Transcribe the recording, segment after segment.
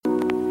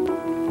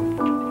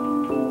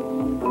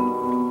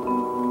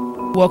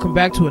Welcome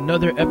back to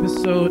another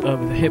episode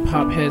of the Hip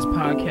Hop Heads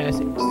Podcast.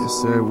 Yes,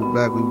 sir.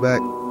 We back.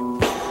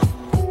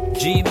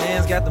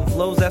 G-Man's got them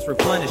flows that's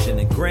replenishing,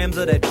 and grams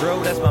of that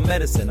dro, that's my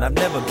medicine. I've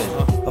never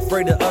been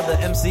afraid of other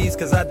MCs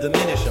cause I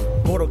diminish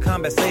them. Mortal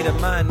Kombat say to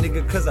mine,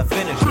 nigga, cause I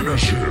finish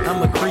it.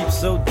 I'm a creep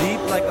so deep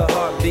like a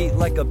heartbeat,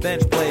 like a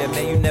bench player,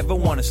 man, you never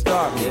wanna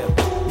start me.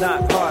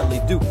 Not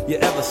hardly do you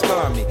ever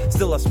scar me.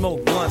 Still I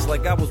smoke blunts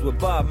like I was with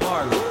Bob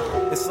Marley.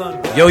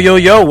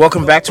 Yo,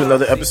 welcome back to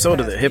another episode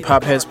of the Hip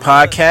Hop Heads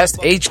Podcast.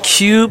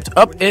 H-Cubed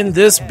up in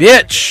this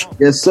bitch.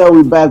 Yes, sir.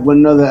 We back with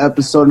another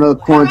episode, another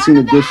quarantine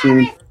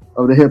edition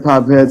of the Hip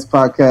Hop Heads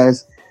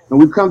Podcast. And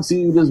we come to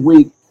you this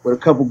week with a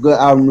couple good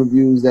album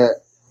reviews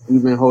that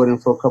we've been holding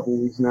for a couple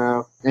weeks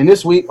now. And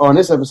this week, or on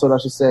this episode, I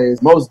should say,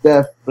 is Mos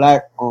Def,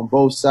 Black on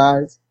Both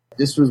Sides.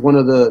 This was one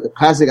of the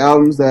classic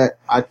albums that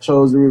I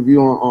chose to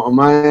review on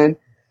my end.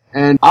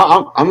 And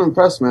I'm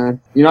impressed, man.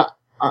 You know,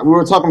 we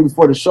were talking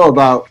before the show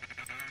about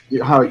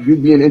how you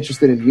being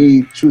interested in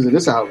me choosing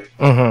this album.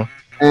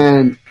 Mm-hmm.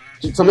 And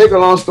to make a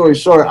long story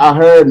short, I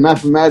heard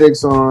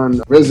Mathematics on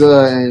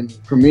RZA and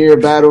Premier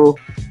Battle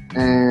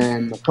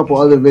and a couple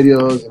other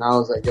videos, and I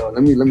was like, yo,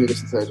 let me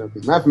listen to that joint,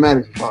 because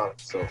Mathematics is hard.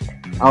 So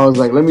I was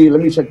like, let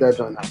me check that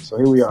joint out. So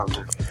here we are,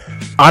 man.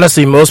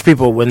 Honestly, most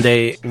people, when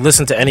they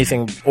listen to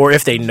anything, or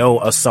if they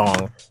know a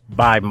song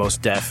by Mos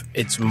Def,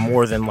 it's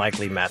more than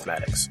likely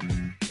Mathematics.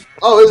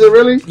 Oh, is it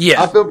really?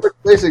 Yeah. I feel pretty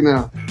basic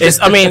now. It's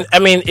a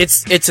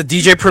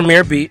DJ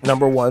Premier beat.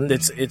 Number one,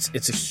 it's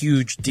a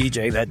huge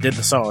DJ that did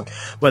the song.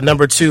 But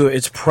number two,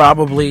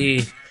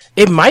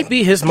 it might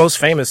be his most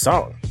famous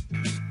song.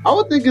 I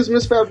would think it's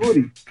Miss Fat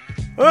Booty.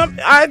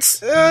 I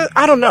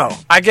don't know.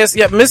 I guess,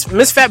 yeah,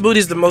 Miss Fat Booty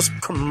is the most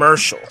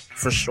commercial,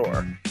 for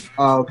sure.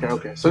 Oh,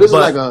 okay. So this is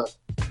like a...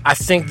 I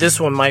think this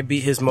one might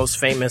be his most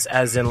famous,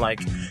 as in, like,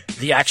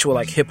 the actual,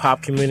 like,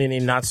 hip-hop community,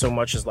 not so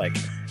much as, like,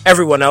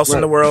 everyone else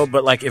in the world,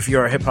 but, like, if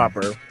you're a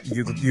hip-hopper,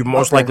 you're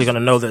most likely going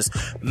to know this,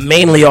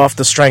 mainly off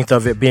the strength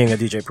of it being a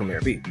DJ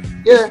Premier beat.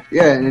 Yeah,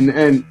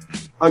 and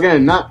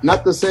again, not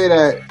to say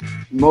that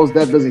Mos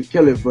Def doesn't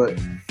kill it, but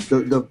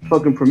the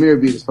fucking Premier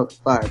beat is fucking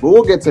fire. But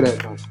we'll get to that,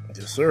 though.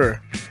 Yes,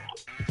 sir.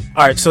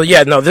 Alright, so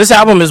yeah, no, this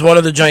album is one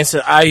of the joints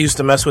that I used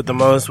to mess with the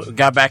most.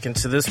 Got back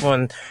into this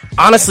one.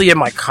 Honestly, in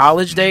my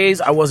college days,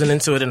 I wasn't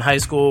into it in high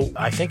school.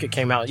 I think it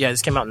came out,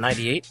 this came out in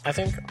 98, I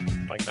think.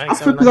 Like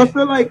 97,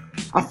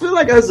 I feel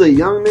like as a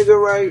young nigga,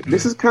 right,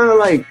 this is kind of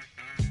like,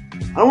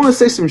 I don't want to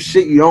say some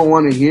shit you don't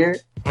want to hear,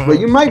 but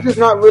you might just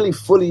not really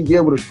fully be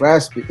able to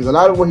grasp it, because a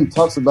lot of what he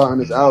talks about in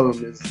this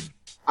album is,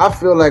 I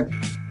feel like,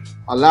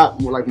 a lot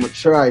more like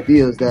mature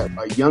ideas that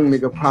a young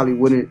nigga probably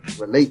wouldn't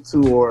relate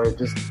to or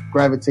just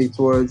gravitate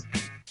towards.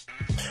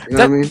 You know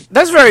what I mean?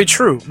 That's very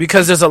true,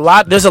 because there's a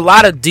lot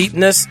of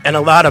deepness and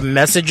a lot of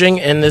messaging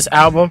in this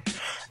album,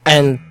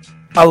 and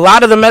a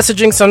lot of the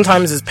messaging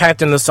sometimes is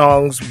packed in the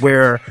songs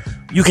where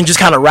you can just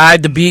kind of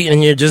ride the beat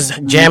and you're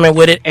just jamming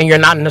with it and you're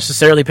not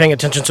necessarily paying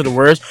attention to the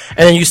words, and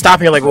then you stop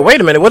and you're like, well, wait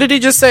a minute, what did he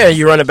just say? And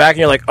you run it back and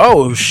you're like,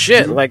 oh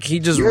shit, like he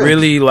just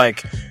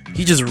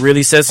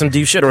really said some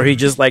deep shit, or he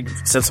just like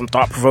said some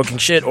thought-provoking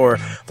shit, or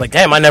like,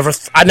 damn, I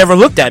never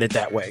looked at it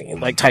that way,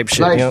 like type shit.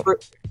 Like,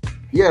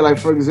 you know? like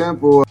for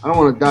example, I don't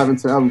want to dive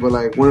into the album, but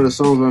like one of the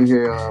songs on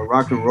here,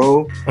 Rock and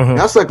Roll,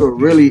 that's like a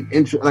really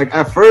like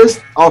at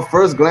first, off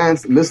first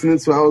glance, listening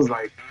to it, I was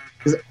like,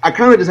 because I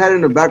kind of just had it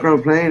in the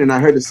background playing, and I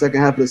heard the second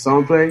half of the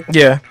song play.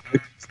 Yeah,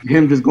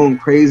 him just going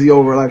crazy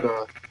over like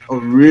a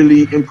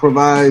really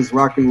improvised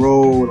rock and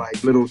roll,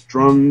 like little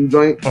drum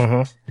joint.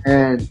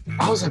 And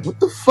I was like, what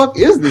the fuck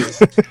is this?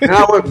 And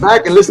I went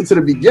back and listened to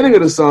the beginning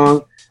of the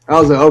song. And I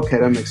was like, okay,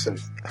 that makes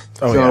sense.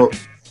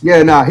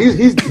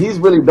 He's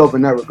really dope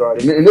in that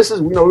regard. And this is,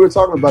 we were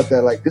talking about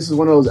that. Like, this is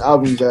one of those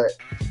albums that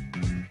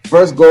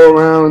first go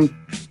around.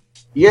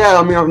 Yeah,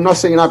 I mean, I'm not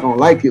saying you're not going to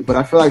like it, but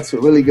I feel like to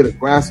really get a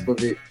grasp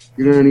of it,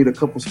 you're going to need a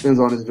couple spins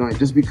on this joint,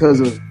 just because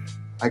of,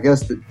 I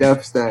guess, the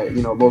depths that,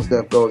 Mos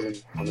Def goes in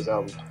on this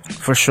album.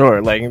 For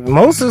sure. Like,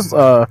 Mos is,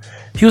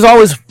 he was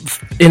always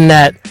in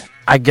that,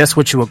 I guess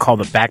what you would call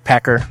the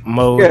backpacker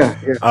mode.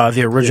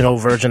 The original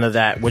version of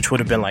that, which would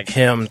have been like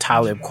him,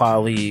 Talib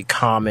Kweli,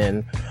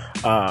 Common,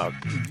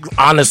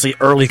 honestly,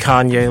 early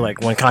Kanye,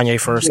 like when Kanye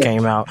first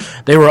came out,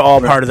 they were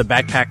all part of the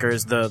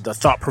backpackers, the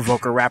thought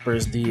provoker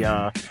rappers,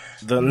 the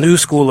new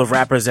school of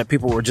rappers that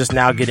people were just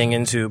now getting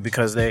into,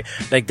 because they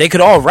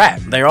could all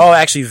rap. They're all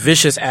actually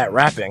vicious at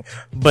rapping,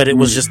 but it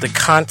was just the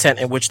content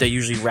in which they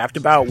usually rapped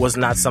about was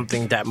not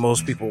something that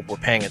most people were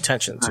paying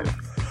attention to.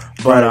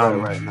 But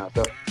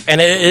and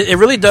it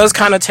really does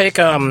kind of take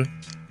I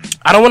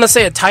don't want to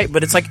say a type,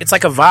 but it's like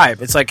a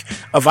vibe. It's like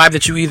a vibe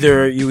that you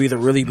either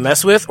really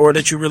mess with or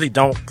that you really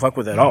don't fuck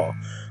with at all.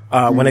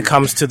 When it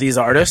comes to these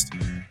artists,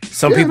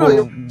 some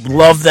people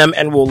love them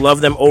and will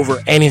love them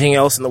over anything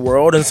else in the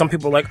world, and some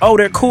people are like, oh,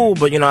 they're cool,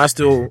 but I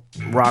still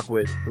rock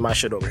with my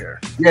shit over here.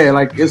 Yeah,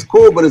 like it's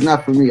cool, but it's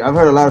not for me. I've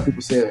heard a lot of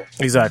people say that.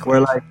 Exactly.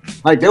 Where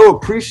like they'll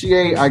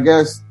appreciate, I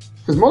guess,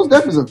 because Mos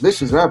Def is a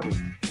vicious rapper.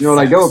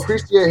 Like they'll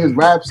appreciate his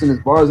raps and his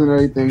bars and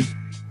everything,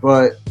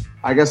 but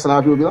I guess a lot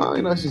of people be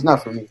like, oh, it's just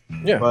not for me.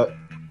 Yeah. But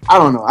I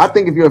don't know. I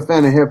think if you're a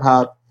fan of hip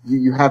hop,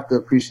 you have to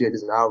appreciate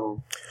this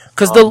album.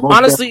 Because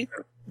honestly,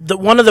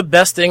 one of the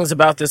best things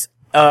about this,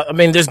 I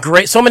mean, there's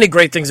so many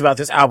great things about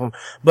this album,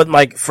 but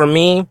like for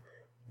me,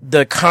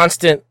 the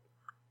constant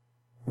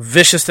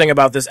vicious thing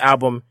about this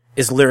album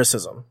is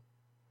lyricism.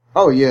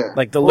 Oh yeah.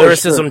 Like the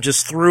lyricism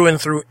just through and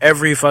through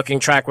every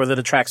fucking track, whether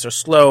the tracks are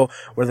slow,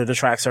 whether the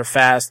tracks are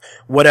fast,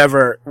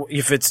 whatever.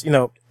 If it's,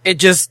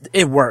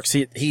 it works.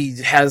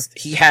 He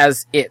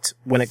has it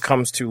when it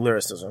comes to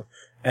lyricism.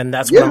 And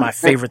that's one of my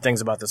favorite things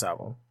about this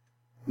album.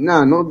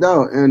 Nah, no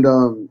doubt.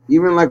 And,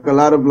 even like a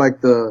lot of like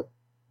the,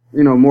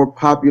 more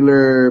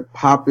popular,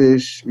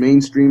 popish,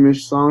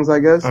 mainstreamish songs, I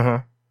guess. Uh-huh.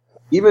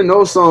 Even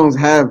those songs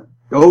have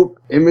dope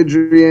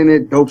imagery in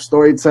it, dope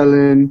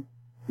storytelling.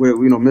 With,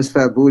 Miss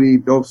Fat Booty,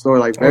 dope story,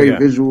 like very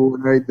visual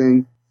and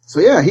everything. So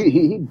yeah,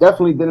 he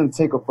definitely didn't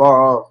take a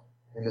bar off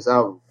in this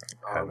album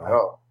at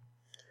all.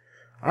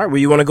 All right, well,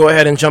 you want to go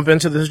ahead and jump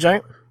into this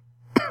giant?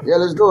 Yeah,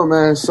 let's do it,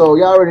 man. So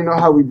y'all already know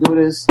how we do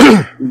this.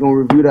 We're gonna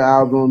review the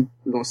album.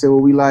 We're gonna say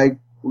what we like.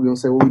 We're gonna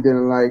say what we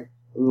didn't like.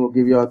 We're gonna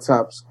give y'all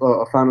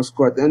a final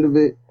score at the end of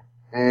it.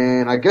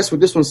 And I guess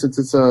with this one, since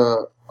it's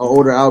a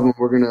older album,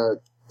 we're gonna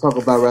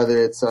talk about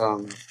whether it's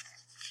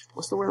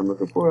what's the word I'm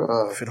looking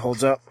for? If it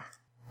holds up.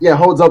 Yeah,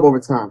 holds up over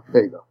time.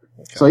 There you go.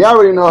 Okay. So y'all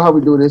already know how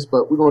we do this,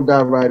 but we're gonna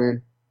dive right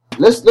in.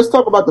 Let's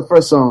talk about the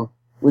first song,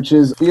 which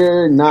is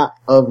 "Fear Not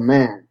of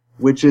Man,"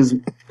 which is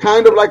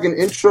kind of like an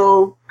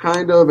intro,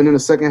 and then the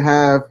second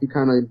half he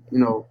kind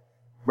of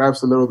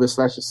raps a little bit /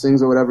 just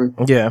sings or whatever.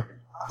 Yeah,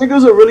 I think it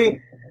was a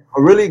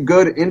really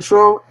good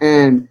intro,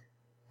 and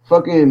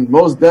fucking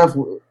Mos Def,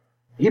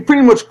 he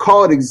pretty much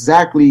called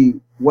exactly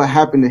what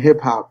happened to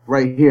hip hop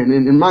right here.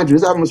 And mind you,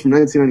 this album was from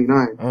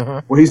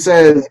 1999, where he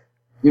says,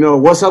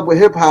 what's up with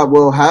hip hop?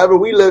 Well, however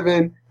we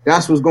living,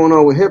 that's what's going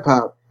on with hip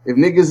hop. If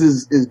niggas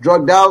is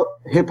drugged out,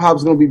 hip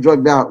hop's gonna be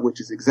drugged out, which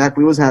is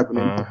exactly what's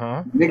happening.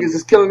 Niggas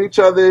is killing each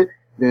other,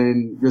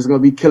 then there's gonna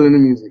be killing the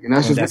music, and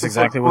that's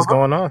exactly what's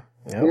going on.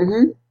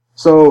 Yep.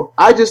 So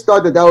I just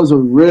thought that was a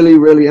really,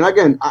 really, and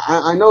again,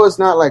 I know it's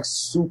not like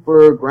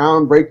super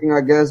groundbreaking,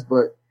 I guess,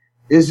 but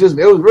it was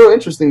real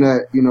interesting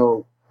that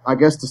I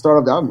guess to start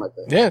off the album like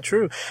that. Yeah,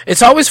 true.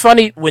 It's always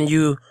funny when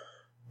you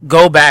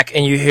go back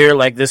and you hear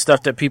like this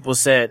stuff that people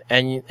said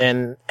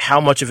and how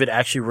much of it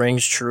actually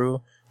rings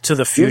true to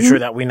the future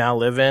that we now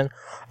live in.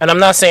 And I'm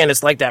not saying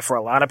it's like that for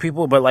a lot of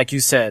people, but like you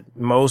said,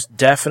 most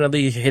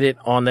definitely hit it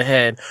on the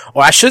head.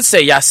 Or I should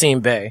say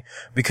Yasin Bey,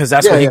 because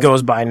that's what he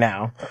goes by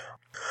now.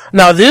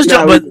 Now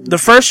but the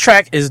first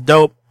track is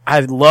dope. I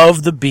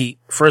love the beat.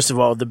 First of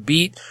all, the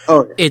beat,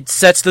 it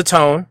sets the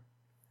tone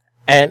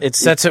and it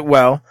sets it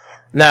well.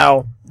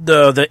 Now,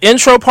 the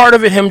intro part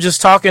of it, him just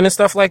talking and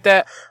stuff like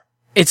that,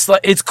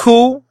 it's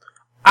cool.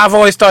 I've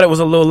always thought it was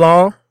a little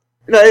long.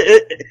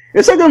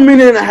 It's like a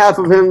minute and a half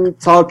of him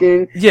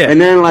talking. Yeah. And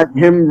then like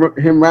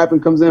him rapping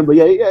comes in. But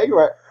yeah, you're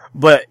right.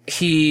 But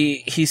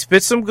he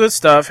spits some good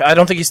stuff. I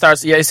don't think he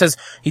starts. Yeah, he says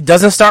he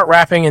doesn't start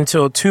rapping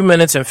until 2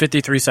 minutes and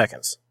 53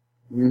 seconds.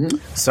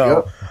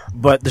 So,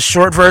 but the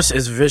short verse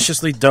is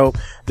viciously dope.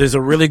 There's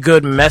a really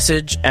good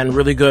message and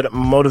really good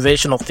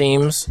motivational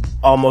themes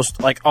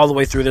almost like all the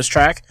way through this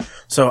track.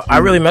 So I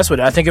really mess with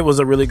it. I think it was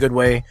a really good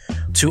way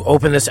to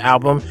open this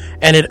album.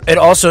 And it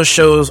also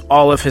shows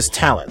all of his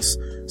talents.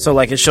 So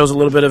like it shows a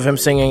little bit of him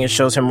singing. It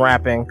shows him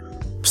rapping.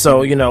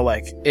 So,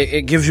 like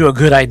it gives you a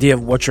good idea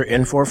of what you're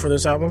in for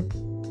this album.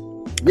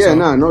 Yeah,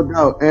 no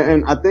doubt.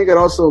 And I think it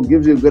also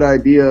gives you a good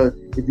idea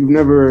if you've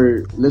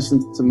never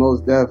listened to Mos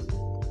Def,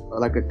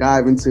 like a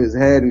dive into his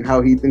head and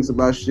how he thinks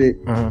about shit.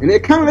 And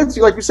it kind of lets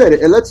you, like you said,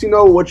 it lets you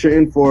know what you're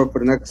in for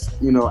the next,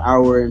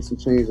 hour and some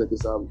change that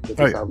this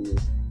album is.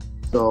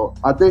 So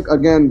I think,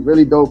 again,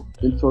 really dope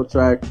intro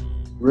track,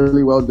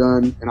 really well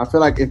done. And I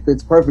feel like it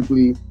fits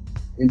perfectly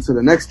into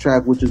the next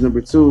track, which is number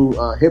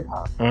 2, hip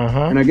hop.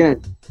 And again,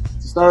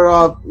 to start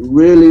off,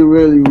 really,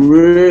 really,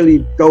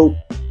 really dope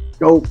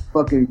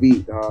fucking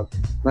beat, dog.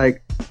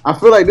 Like, I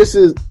feel like this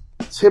is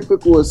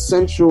typical,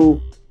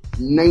 essential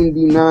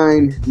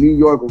 99 New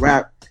York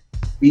rap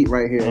beat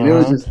right here. And it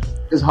was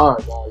it's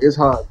hard, dog. It's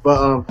hard.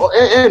 But,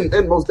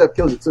 and Mos Def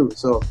kills it too.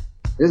 So,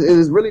 it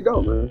is really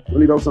dope, man.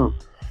 Really dope song.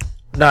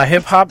 Nah,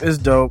 hip hop is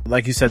dope.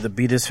 Like you said, the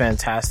beat is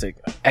fantastic.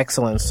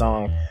 Excellent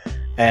song.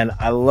 And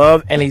I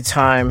love any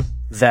time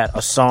that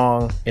a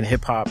song in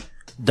hip hop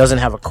doesn't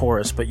have a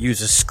chorus but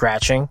uses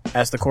scratching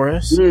as the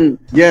chorus.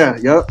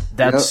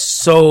 That's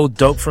so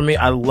dope for me.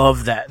 I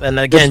love that. And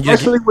again,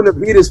 especially when the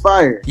beat is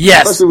fire.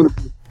 Yes.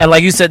 And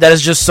like you said, that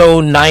is just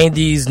so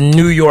 90s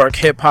New York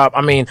hip hop.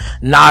 I mean,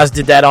 Nas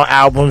did that on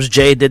albums,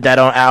 Jay did that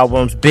on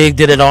albums, Big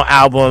did it on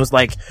albums,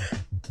 like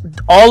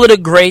all of the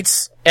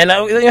greats, and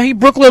he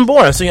Brooklyn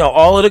born, so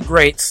all of the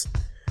greats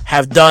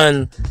have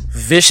done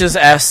vicious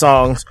ass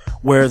songs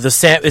where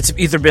it's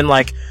either been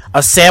like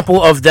a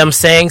sample of them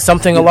saying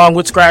something along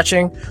with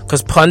scratching,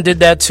 because Pun did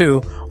that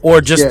too,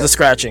 or just the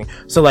scratching.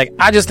 So like,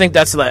 I just think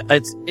that's like, I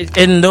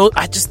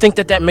just think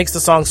that makes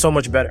the song so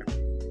much better,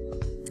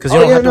 because you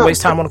don't have to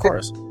waste time on the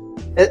chorus.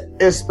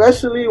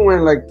 Especially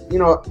when, like,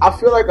 I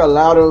feel like a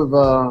lot of,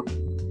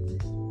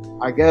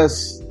 I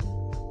guess,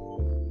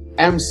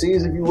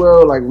 MCs, if you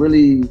will, like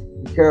really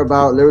care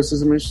about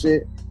lyricism and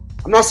shit.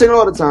 I'm not saying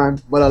all the time,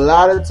 but a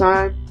lot of the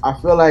time, I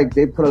feel like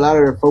they put a lot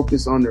of their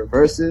focus on their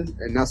verses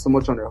and not so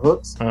much on their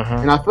hooks.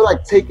 And I feel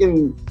like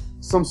taking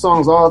some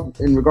songs off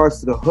in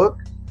regards to the hook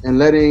and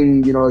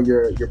letting, you know,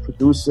 your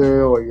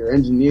producer or your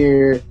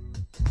engineer,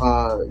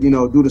 you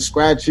know, do the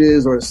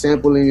scratches or the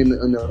sampling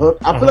in the hook.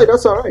 I feel like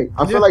that's all right.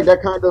 I feel like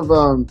that kind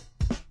of,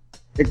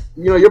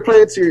 you know, you're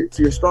playing to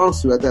your strong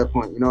suit at that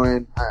point, you know,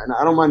 and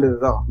I don't mind it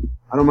at all.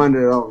 I don't mind it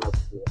at all.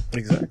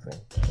 Exactly.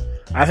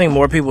 I think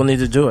more people need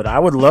to do it. I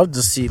would love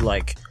to see,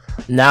 like,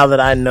 now that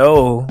I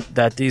know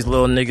that these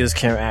little niggas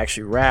can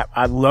actually rap,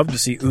 I'd love to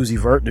see Uzi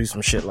Vert do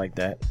some shit like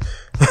that.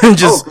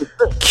 Just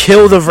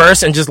kill the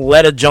verse and just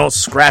let a joint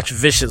scratch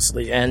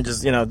viciously and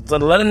just, you know,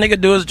 let a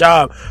nigga do his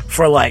job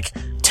for like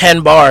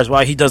 10 bars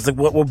while he does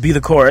what will be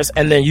the chorus,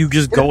 and then you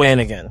just go in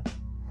again.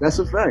 That's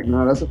a fact.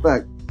 No, that's a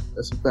fact.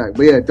 That's a fact.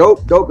 But yeah,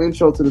 dope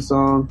intro to the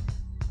song.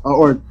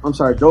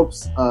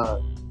 Dope's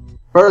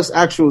first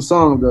actual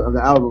song of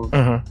the album.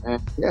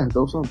 And yeah,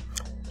 dope song.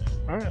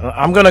 All right.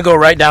 I'm gonna go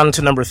right down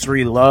to number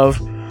 3, Love.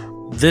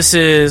 This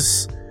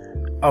is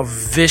a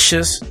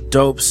vicious,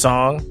 dope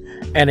song,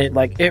 and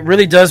it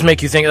really does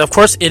make you think. Of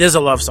course, it is a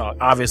love song,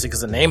 obviously,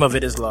 because the name of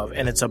it is Love,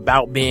 and it's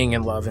about being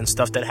in love and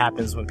stuff that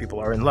happens when people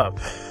are in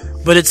love.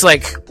 But it's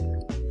like,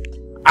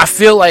 I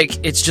feel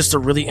like it's just a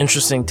really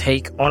interesting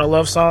take on a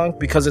love song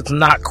because it's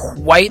not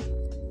quite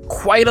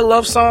a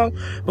love song.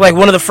 Like,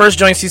 one of the first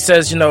joints he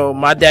says, you know,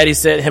 my daddy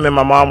said him and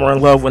my mom were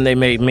in love when they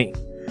made me.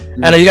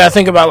 And you gotta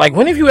think about, like,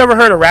 when have you ever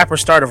heard a rapper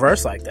start a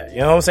verse like that? You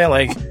know what I'm saying?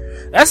 Like,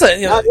 that's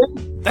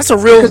a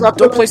real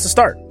dope place to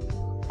start.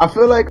 I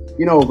feel like,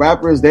 you know,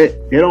 rappers, they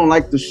don't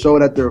like to show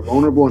that they're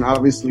vulnerable, and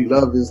obviously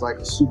love is like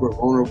a super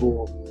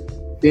vulnerable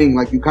thing.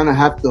 Like, you kind of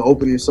have to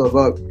open yourself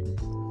up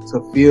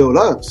to feel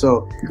love.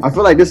 So I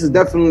feel like this is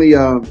definitely,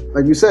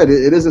 like you said,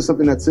 it isn't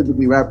something that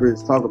typically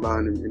rappers talk about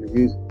in the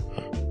music.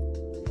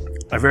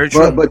 Very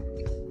true.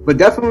 But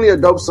definitely a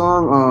dope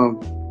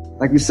song.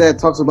 Like you said,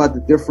 talks about the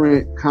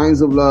different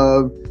kinds of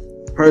love,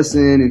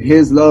 person and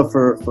his love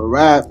for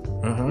rap,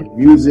 and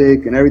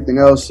music and everything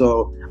else.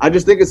 So I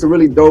just think it's a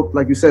really dope,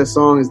 like you said,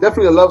 song. It's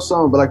definitely a love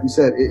song, but like you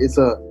said, it's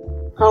a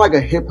kind of like a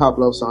hip hop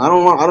love song. I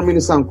don't mean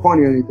to sound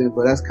corny or anything,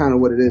 but that's kind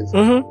of what it is.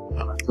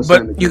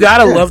 But you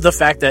gotta love the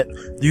fact that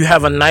you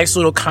have a nice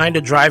little kind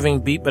of driving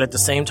beat, but at the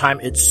same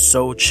time, it's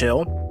so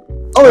chill.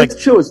 Oh, like,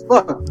 it's chill as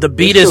fuck. The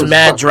beat is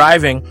mad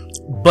driving,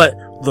 but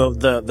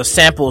the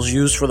samples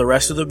used for the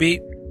rest of the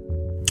beat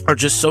are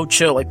just so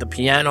chill, like the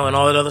piano and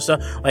all that other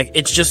stuff. Like,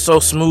 it's just so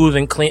smooth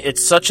and clean.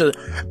 It's such a,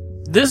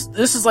 this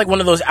is like one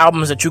of those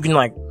albums that you can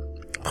like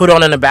put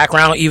on in the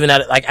background, even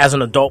at like as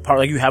an adult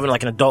party, like you having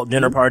like an adult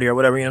dinner party or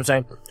whatever, you know what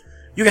I'm saying?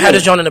 You can have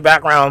this joint in the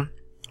background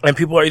and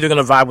people are either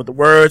going to vibe with the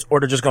words or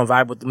they're just going to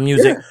vibe with the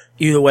music.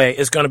 Either way,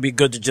 it's going to be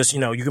good to just, you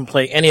know, you can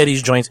play any of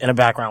these joints in the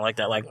background like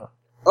that. Like,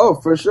 oh,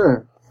 for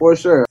sure. For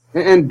sure.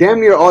 And damn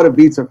near all the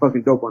beats are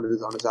fucking dope on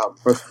this album.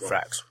 First of all.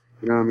 Facts.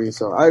 You know what I mean?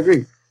 So I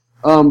agree.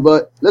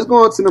 But let's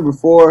go on to number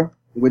 4,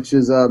 which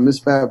is Miss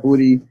Fat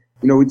Booty.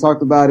 You know, we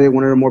talked about it,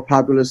 one of the more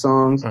popular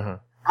songs. You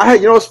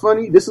know what's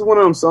funny? This is one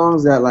of them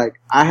songs that, like,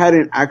 I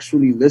hadn't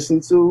actually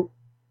listened to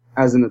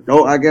as an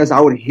adult, I guess. I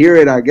would hear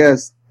it, I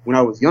guess, when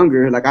I was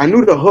younger. Like, I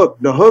knew the hook,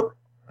 the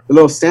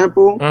little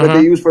sample that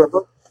they use for the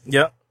hook.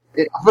 Yeah.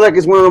 I feel like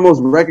it's one of the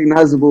most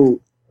recognizable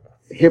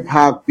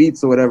hip-hop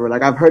beats or whatever.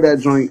 Like, I've heard that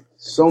joint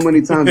so many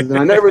times, and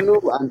I never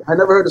knew, I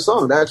never heard the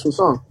song, the actual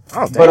song.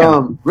 Oh,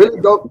 damn.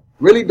 But,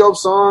 really dope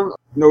song.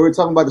 You know, we were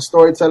talking about the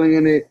storytelling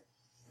in it.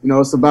 You know,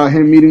 it's about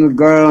him meeting a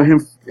girl,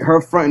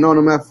 her fronting on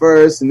him at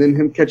first, and then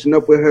him catching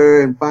up with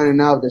her and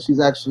finding out that she's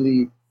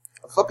actually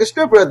a fucking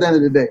stripper at the end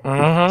of the day.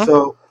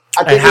 So,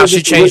 I think, and how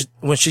she changed,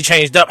 when she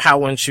changed up,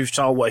 when she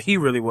saw what he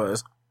really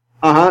was.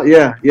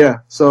 Yeah.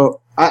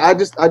 So, I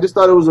just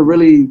thought it was a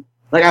really,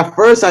 like, at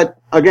first,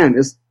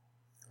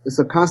 it's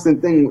a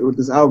constant thing with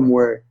this album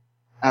where,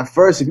 at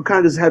first, if you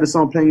kind of just had the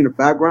song playing in the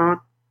background,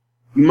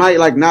 you might,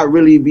 like, not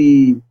really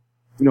be,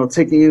 you know,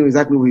 taking in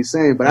exactly what he's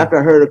saying. But after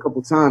I heard it a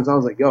couple times, I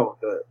was like, yo,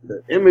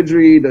 the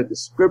imagery, the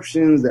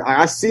descriptions,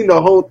 I seen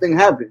the whole thing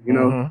happen, you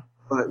know?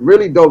 But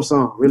really dope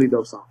song.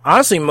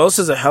 Honestly, Mos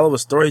is a hell of a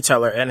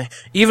storyteller. And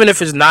even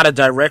if it's not a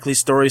directly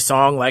story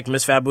song like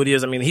Miss Fat Booty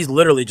is, I mean, he's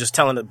literally just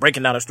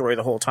breaking down a story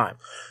the whole time.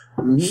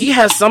 He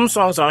has some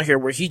songs on here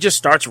where he just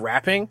starts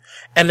rapping,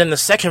 and then the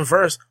second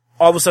verse,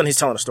 all of a sudden he's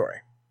telling a story.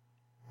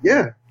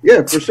 Yeah,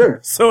 for sure.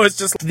 So it's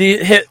just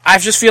I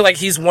just feel like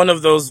he's one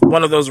of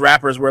those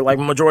rappers where, like,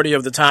 majority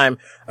of the time,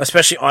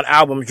 especially on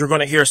albums, you're going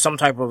to hear some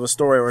type of a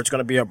story, or it's going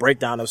to be a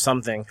breakdown of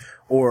something,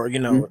 or, you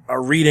know, a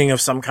reading of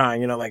some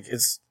kind, you know, like,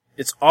 it's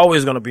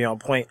always going to be on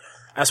point.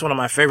 That's one of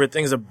my favorite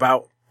things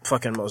about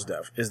fucking Mos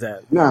Def, is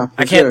that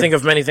I can't think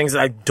of many things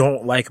that I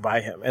don't like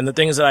by him. And the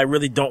things that I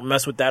really don't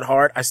mess with that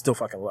hard, I still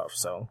fucking love,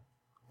 so.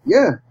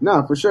 Yeah,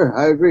 no, for sure.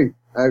 I agree.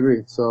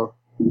 So,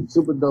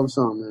 super dope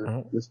song,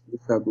 man. This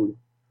Fat Booty.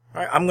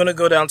 All right, I'm going to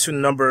go down to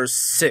number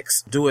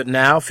 6, Do It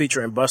Now,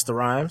 featuring Busta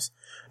Rhymes.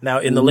 Now,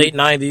 in the late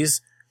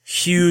 90s,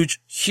 huge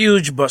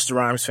Busta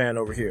Rhymes fan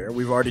over here.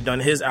 We've already done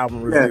his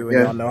album review,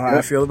 and y'all know how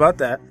I feel about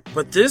that.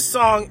 But this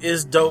song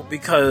is dope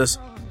because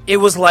it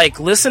was like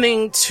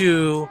listening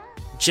to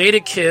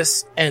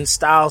Jadakiss and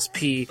Styles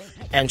P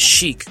and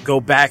Sheek go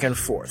back and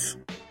forth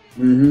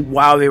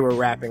while they were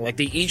rapping. Like,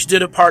 they each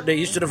did a part, they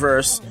each did a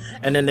verse,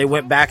 and then they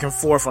went back and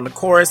forth on the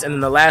chorus, and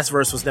then the last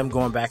verse was them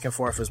going back and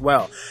forth as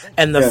well.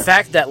 And the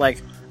fact that, like,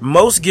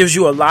 Most gives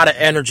you a lot of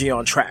energy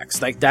on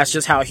tracks. Like, that's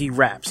just how he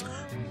raps.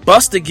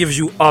 Busta gives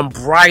you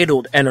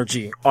unbridled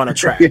energy on a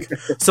track.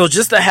 So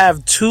just to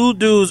have two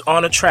dudes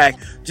on a track,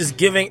 just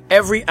giving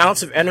every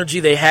ounce of energy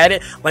they had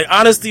it. Like,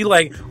 honestly,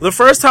 like, the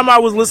first time I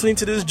was listening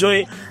to this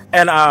joint,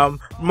 and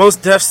Mos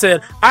Def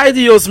said, "Ay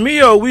Dios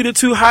mío, we the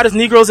two hottest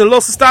Negroes in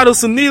Los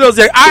Estados Unidos."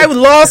 Like, I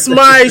lost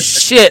my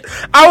shit.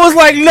 I was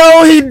like,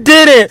 no, he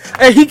didn't.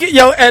 And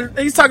and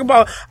he's talking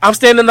about, "I'm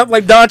standing up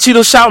like Don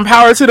Cheadle shouting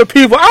power to the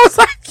people." I was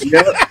like,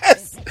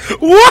 yes.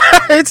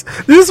 What?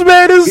 This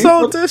man is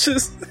so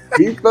vicious.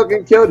 He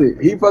fucking killed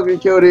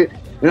it.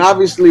 And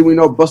obviously we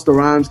know Busta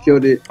Rhymes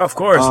killed it. Of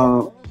course.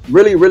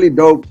 Really, really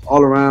dope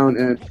all around,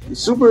 and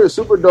super,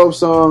 super dope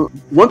song.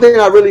 One thing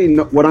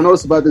what I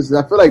noticed about this is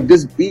I feel like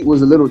this beat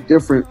was a little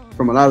different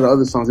from a lot of the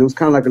other songs. It was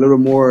kind of like a little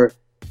more,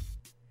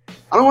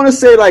 I don't want to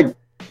say like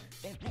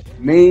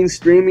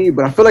mainstreamy,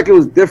 but I feel like it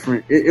was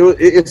different.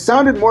 It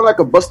sounded more like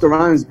a Busta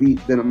Rhymes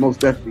beat than a Mos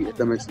Def beat, if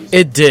that makes sense.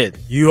 It did.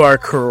 You are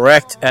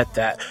correct at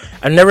that.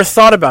 I never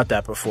thought about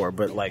that before,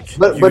 but like,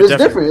 but it's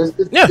different.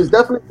 It's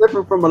definitely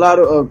different from a lot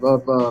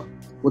of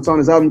what's on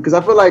his album, because I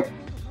feel like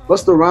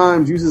Busta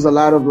Rhymes uses a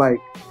lot of, like,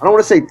 I don't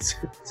want to say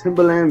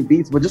Timbaland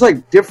beats, but just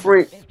like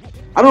different.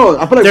 I don't know.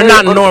 I feel like they're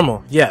not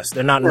normal. Yes,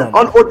 they're not normal.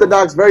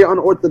 Very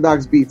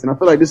unorthodox beats, and I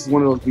feel like this is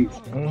one of those beats.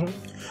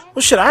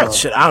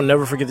 Well, I'll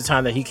never forget the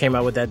time that he came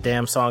out with that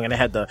damn song, and it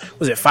had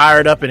was it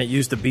Fired Up, and it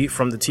used the beat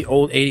from the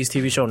old 80s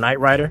TV show Knight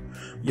Rider.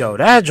 Yo,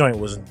 that joint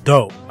was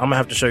dope. I'm gonna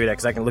have to show you that,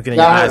 because I can look it in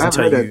your eyes and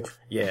tell you.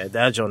 Yeah,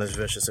 that joint is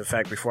vicious. In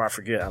fact, before I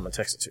forget, I'm gonna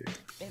text it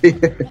to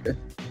you.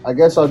 I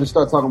guess I'll just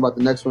start talking about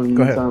the next one.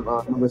 Go ahead.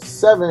 Number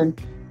 7,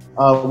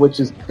 which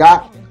is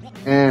Got.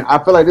 And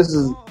I feel like this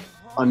is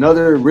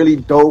another really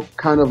dope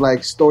kind of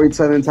like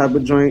storytelling type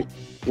of joint,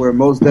 where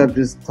Mos Def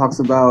just talks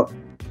about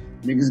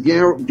niggas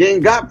getting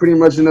got pretty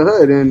much in the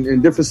hood, and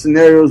in different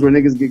scenarios where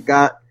niggas get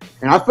got.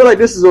 And I feel like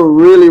this is a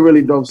really,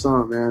 really dope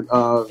song, man.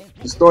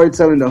 The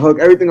storytelling, the hook,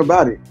 everything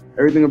about it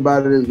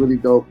is really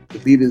dope. The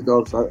beat is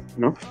dope, so,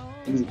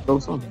 it's a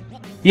dope song.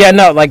 Yeah,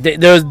 no, like,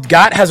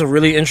 Got has a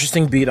really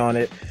interesting beat on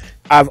it.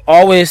 I've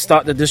always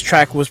thought that this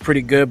track was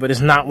pretty good, but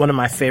it's not one of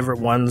my favorite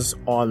ones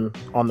on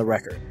the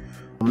record.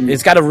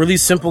 It's got a really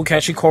simple,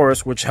 catchy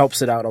chorus, which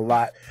helps it out a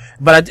lot.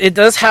 But it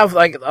does have,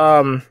 like,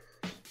 it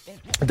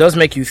does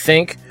make you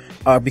think,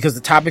 because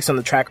the topics on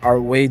the track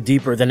are way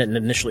deeper than it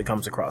initially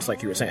comes across,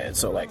 like you were saying.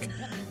 So, like,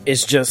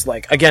 it's just,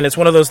 like, again, it's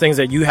one of those things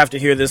that you have to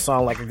hear this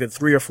song, like, a good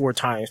 3 or 4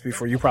 times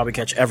before you probably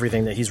catch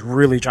everything that he's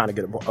really trying to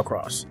get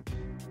across.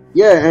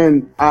 Yeah,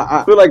 and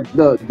I feel like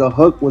the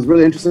hook was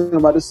really interesting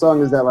about this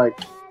song is that, like,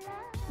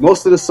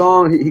 most of the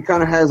song, he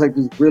kind of has like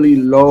this really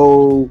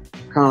low,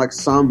 kind of like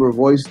somber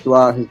voice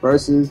throughout his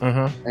verses.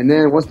 And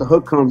then once the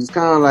hook comes, it's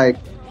kind of like,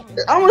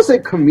 I don't want to say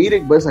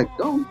comedic, but it's like,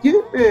 don't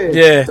get me.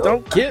 Yeah,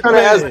 don't get me.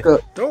 Like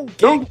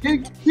don't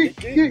get me.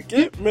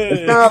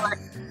 It's kind of like,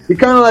 he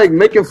kind of like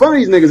making fun of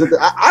these niggas.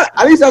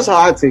 At least that's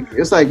how I take it.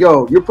 It's like,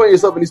 yo, you're putting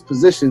yourself in these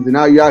positions, and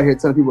now you're out here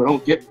telling people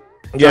don't get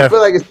me. So I feel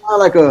like it's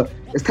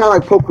kind of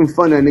like poking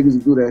fun at niggas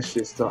who do that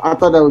shit. So I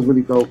thought that was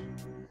really dope,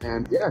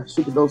 and yeah,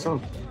 super dope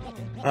song.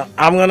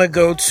 I'm gonna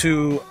go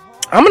to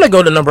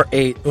number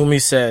 8. Umi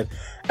said,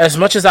 as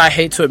much as I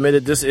hate to admit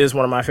it, this is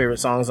one of my favorite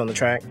songs on the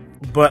track,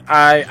 but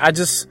I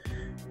just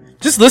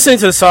listening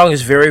to the song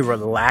is very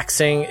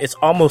relaxing. It's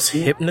almost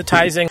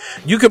hypnotizing.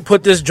 You could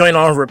put this joint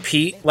on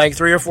repeat like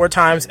 3 or 4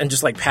 times and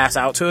just like pass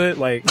out to it.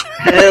 Like,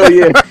 hell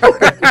yeah.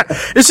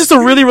 It's just a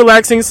really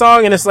relaxing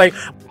song, and it's like,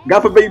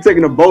 God forbid you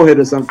taking a bowhead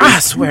or something. I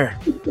swear.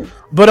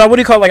 But what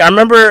do you call it? Like, I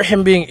remember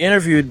him being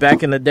interviewed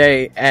back in the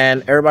day,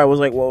 and everybody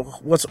was like, well,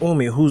 what's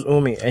Umi? Who's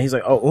Umi? And he's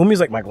like, oh, Umi's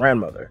like my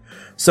grandmother.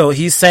 So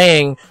he's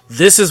saying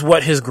this is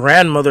what his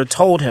grandmother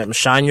told him: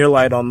 shine your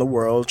light on the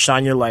world,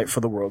 shine your light for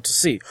the world to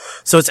see.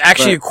 So it's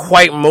actually a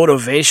quite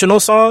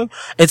motivational song.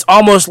 It's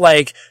almost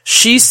like,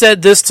 she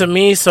said this to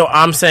me, so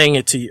I'm saying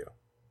it to you.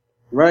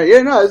 Right.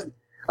 Yeah, no,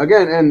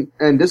 again,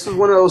 and this is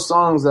one of those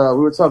songs, we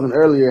were talking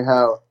earlier,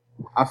 how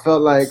I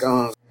felt like,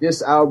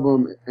 this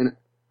album, and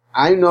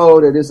I know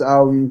that this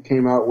album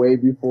came out way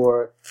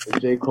before the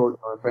J. Cole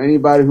song, for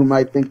anybody who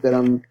might think that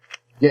I'm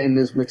getting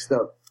this mixed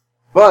up.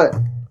 But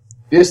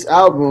this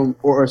album,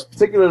 or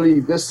particularly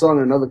this song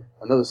and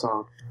another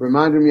song,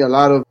 reminded me a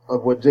lot of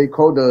what J.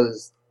 Cole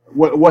does,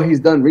 what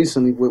he's done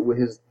recently with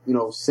his,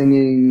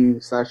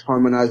 singing /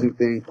 harmonizing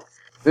thing.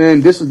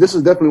 And this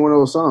is definitely one of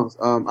those songs.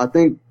 I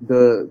think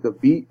the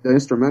beat, the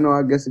instrumental,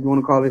 I guess if you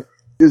want to call it,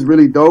 is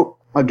really dope.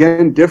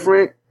 Again,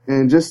 different.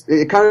 And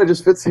it kind of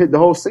just fits the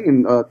whole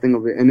singing thing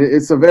of it. And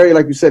it's a very,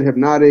 like you said,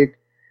 hypnotic,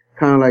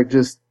 kind of like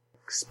just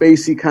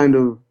spacey kind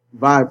of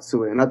vibe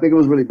to it. And I think it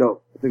was really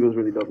dope. in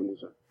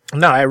this one.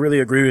 No, I really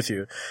agree with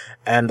you.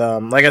 And,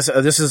 like I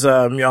said, this is,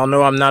 y'all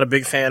know I'm not a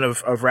big fan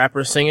of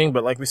rappers singing,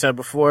 but like we said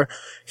before,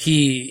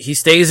 he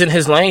stays in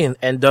his lane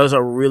and does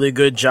a really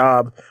good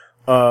job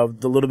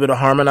of the little bit of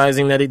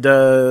harmonizing that he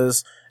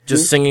does,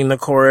 just singing the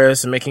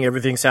chorus and making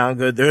everything sound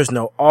good. There's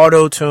no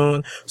auto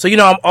tune. So,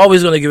 I'm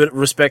always going to give it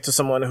respect to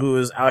someone who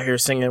is out here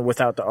singing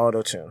without the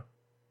auto tune.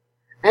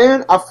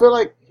 And I feel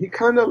like he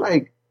kind of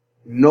like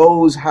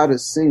knows how to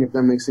sing, if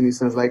that makes any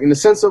sense. Like in the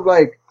sense of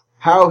like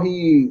how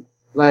he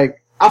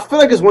like, I feel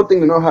like it's one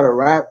thing to know how to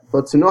rap,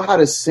 but to know how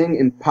to sing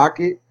in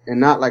pocket and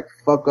not like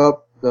fuck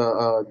up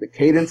the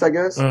cadence, I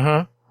guess.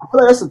 Mm-hmm. I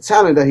feel like that's a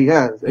talent that he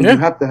has, and you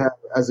have to have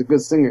as a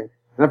good singer.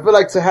 And I feel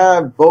like to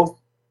have both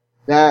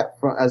that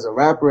as a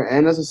rapper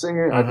and as a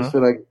singer, I just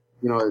feel like,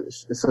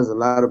 it says a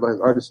lot about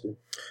his artistry.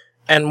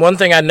 And one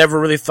thing I never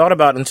really thought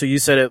about until you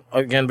said it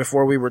again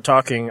before we were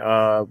talking,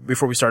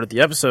 before we started the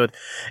episode,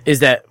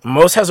 is that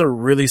Mos has a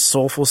really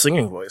soulful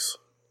singing voice.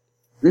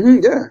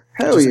 Mm-hmm, yeah.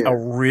 Hell just yeah. A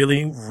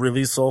really,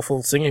 really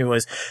soulful singing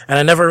voice. And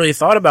I never really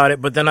thought about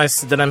it, but then I'm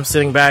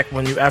sitting back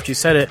after you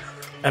said it,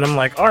 and I'm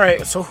like, all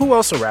right, so who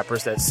else are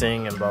rappers that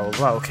sing and blah, blah,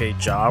 blah? Okay,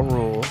 Ja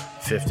Rule,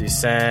 50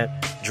 Cent,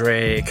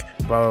 Drake,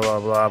 blah, blah,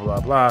 blah, blah,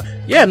 blah.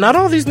 Yeah, not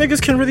all these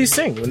niggas can really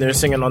sing when they're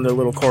singing on their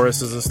little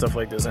choruses and stuff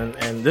like this.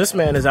 And this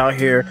man is out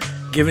here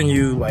giving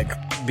you like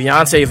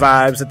Beyonce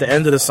vibes at the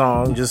end of the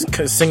song, just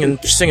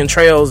singing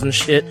trails and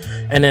shit.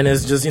 And then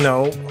is just,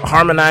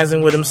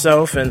 harmonizing with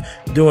himself and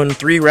doing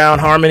 3-round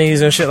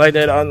harmonies and shit like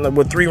that.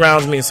 With 3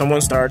 rounds means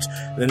someone starts,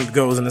 then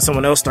goes, and then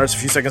someone else starts a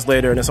few seconds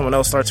later, and then someone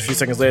else starts a few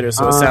seconds later.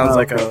 So it sounds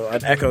like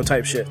an echo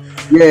type shit.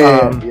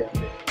 Yeah.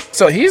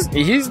 So he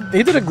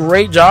did a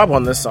great job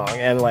on this song,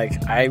 and like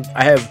I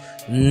have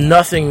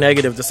nothing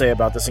negative to say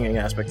about the singing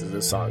aspect of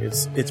this song.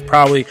 It's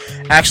probably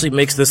actually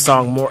makes this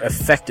song more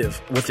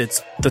effective with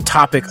the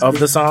topic of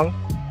the song.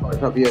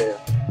 Yeah.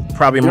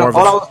 Probably more.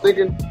 All I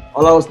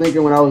was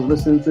thinking when I was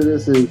listening to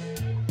this is,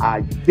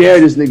 I dare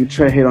this nigga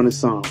Trey hate on this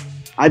song.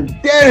 I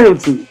dare him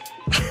to.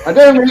 I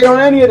dare him to hate on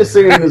any of the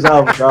singing in this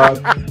album,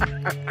 dog.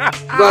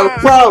 Not a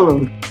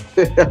problem.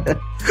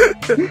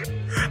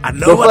 I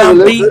know what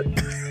I'm beat.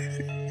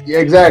 Yeah,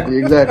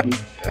 exactly.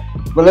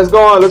 But let's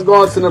go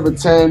on to number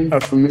 10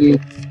 for me,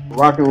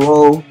 Rock and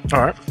Roll.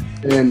 All right.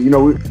 And we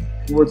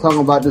were talking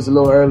about this a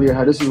little earlier,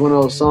 how this was one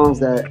of those songs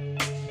that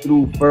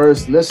through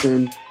first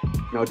listen,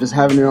 just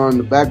having it on in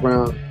the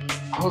background,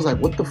 I was like,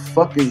 what the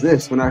fuck is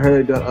this? When I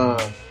heard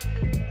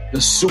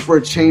the super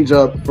change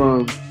up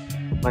from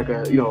like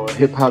a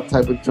hip hop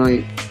type of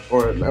joint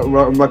or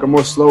like a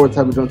more slower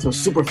type of joint to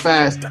super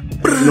fast,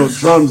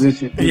 drums and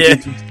shit. Yeah.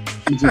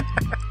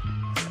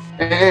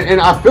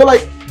 And I feel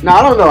like, now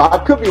I don't know, I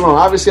could be wrong.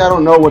 Obviously, I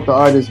don't know what the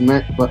artist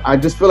meant, but I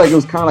just feel like it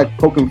was kind of like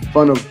poking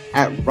fun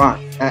at rock,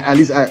 at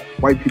least at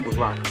white people's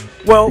rock.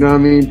 Well, you know what I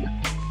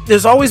mean?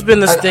 There's always been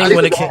this thing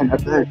when it came.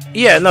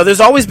 Yeah, no, there's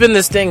always been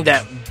this thing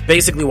that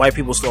basically white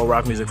people stole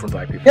rock music from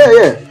black people.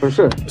 Yeah, for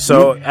sure.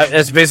 So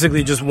it's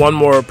basically just one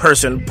more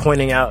person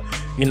pointing out,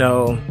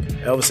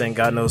 Elvis ain't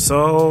got no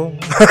soul.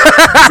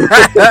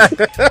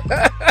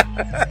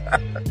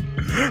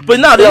 But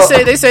no,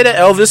 they say that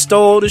Elvis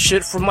stole the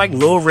shit from like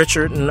Little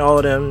Richard and all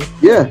of them.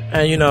 Yeah,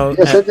 and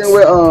same thing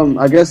with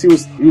I guess he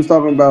was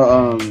talking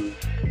about what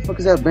the fuck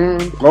is that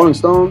band? Rolling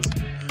Stones.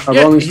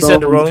 He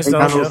said the Rolling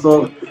Stones.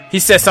 Yeah. He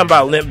said something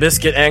about Limp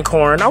Bizkit and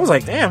Korn. I was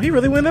like, damn, he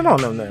really went in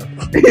on them now.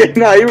 Hey,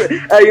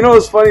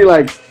 it's funny.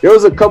 Like there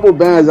was a couple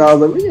bands I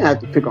was like, we didn't have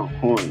to pick on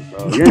Korn,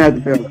 bro. You didn't have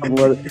to pick on a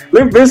couple others.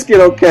 Limp Bizkit,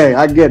 okay,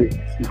 I get it.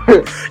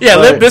 Yeah,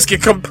 Limp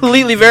Bizkit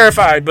completely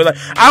verified. But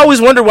I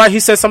always wonder why he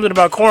said something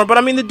about Korn. But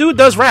I mean, the dude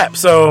does rap,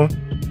 so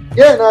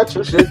yeah, no,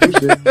 true shit.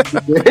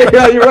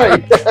 Yeah, you're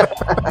right.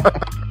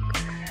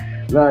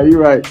 Nah, you're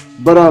right.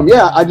 But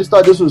I just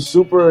thought this was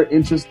super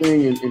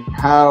interesting in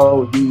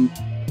how he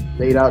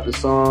laid out the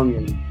song,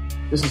 and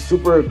this is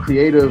super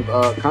creative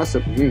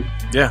concept for me.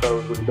 Yeah, so it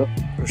was really dope.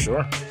 For sure.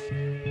 All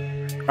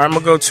right, I'm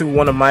gonna go to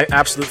one of my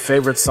absolute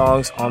favorite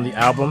songs on the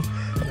album,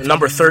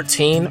 number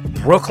 13,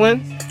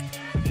 Brooklyn.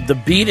 The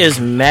beat is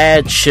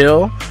mad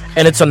chill,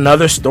 and it's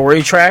another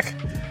story track.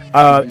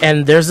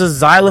 And there's a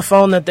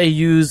xylophone that they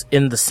use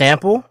in the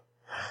sample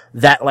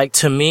that, like,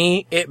 to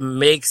me, it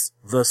makes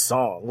the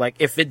song. Like,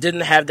 if it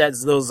didn't have that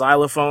little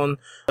xylophone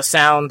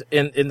sound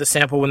in the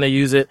sample when they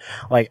use it,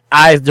 like,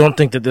 I don't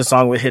think that this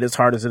song would hit as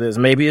hard as it is.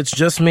 Maybe it's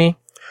just me,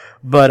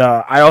 but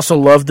I also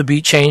love the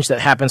beat change that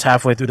happens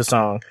halfway through the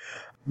song.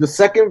 The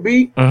second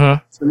beat,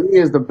 to me,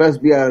 is the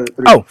best beat out of the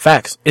 3. Oh,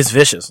 facts. It's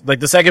vicious.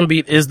 Like, the second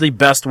beat is the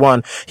best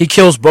one. He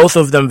kills both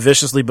of them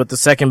viciously, but the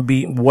second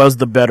beat was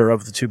the better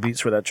of the 2 beats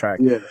for that track.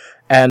 Yeah.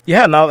 And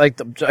yeah, now, like,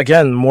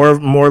 again, more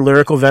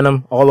lyrical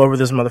venom all over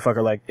this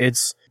motherfucker. Like,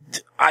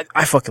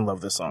 I fucking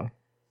love this song.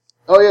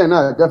 Oh yeah,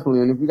 no, definitely.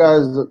 And if you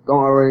guys don't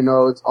already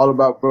know, it's all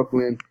about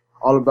Brooklyn,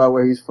 all about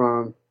where he's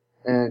from,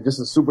 and just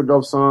a super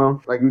dope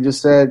song. Like you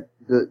just said,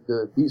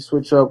 the beat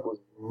switch up was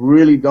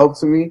really dope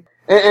to me.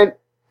 And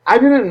I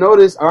didn't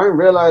notice, I didn't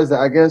realize that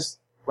I guess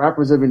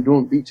rappers have been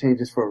doing beat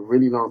changes for a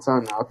really long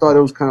time now. I thought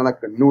it was kind of like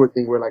a newer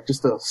thing where like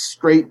just a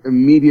straight,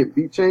 immediate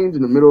beat change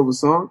in the middle of a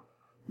song.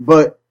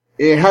 But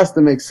it has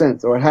to make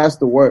sense or it has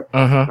to work.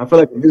 I feel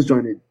like in this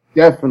joint it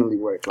definitely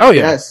works. Like,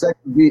 that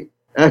second beat,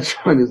 that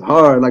joint is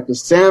hard. Like the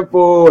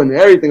sample and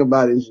everything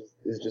about it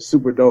is just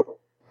super dope.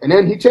 And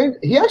then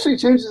he actually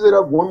changes it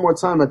up one more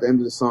time at the end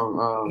of the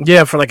song.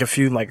 For like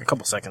a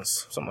couple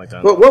seconds, something like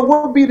that. But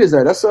what beat is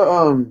that?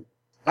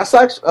 That's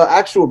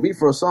actual beat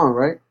for a song,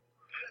 right?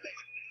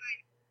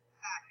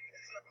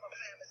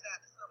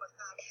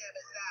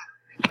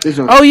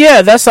 Oh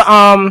yeah, that's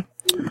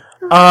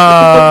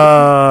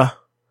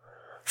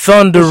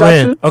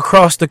Thundering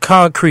Across the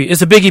Concrete.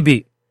 It's a Biggie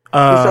beat.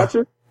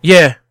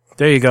 Yeah,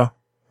 there you go.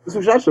 It's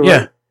Who Shot You, yeah.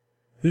 Right?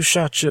 Who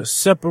shot you?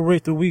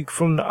 Separate the weak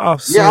from the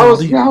opposite. Yeah, I was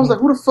like,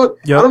 who the fuck?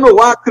 Yep. I don't know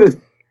why I could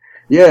have.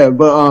 Yeah,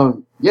 but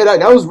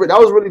that was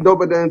really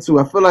dope at the end too.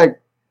 I feel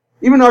like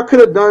even though I could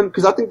have done,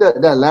 because I think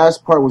that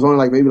last part was only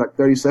like maybe like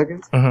 30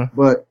 seconds,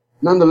 but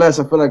nonetheless,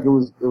 I feel like it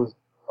was a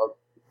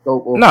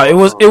dope. No, it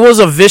was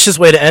a vicious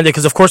way to end it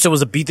because of course it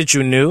was a beat that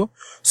you knew,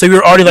 so you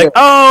were already like,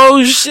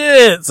 oh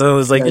shit. So it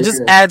was like it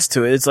just adds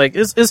to it. It's like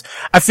it's.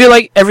 I feel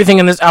like everything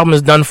in this album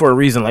is done for a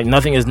reason. Like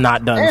nothing is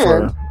not done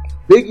for.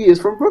 Biggie is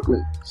from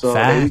Brooklyn, so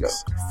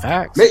facts.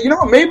 You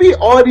know, maybe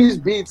all these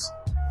beats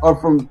are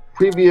from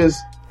previous.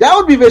 That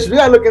would be vicious. We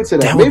gotta look into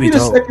that. Maybe the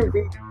second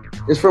beat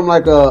is from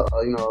like I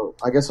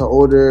guess an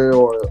older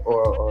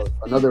or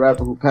another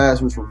rapper who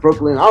passed who's from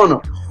Brooklyn. I don't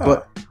know,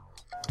 but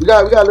we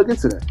gotta look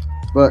into that.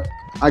 But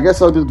I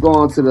guess I'll just go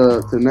on to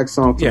the next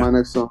song, my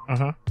next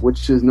song,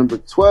 which is number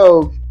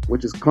 12,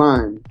 which is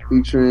Climb,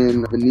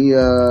 featuring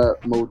Vania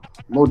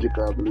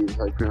Mojica, I believe is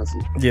how you pronounce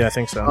it. Yeah, I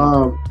think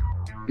so.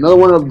 Another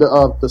one of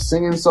the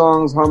singing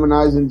songs,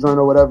 harmonizing joint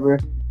or whatever.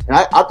 And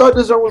I thought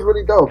this joint was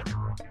really dope.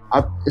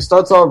 It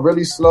starts off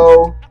really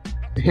slow.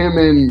 Him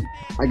and,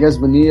 I guess,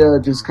 Vania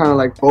just kind of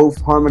like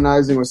both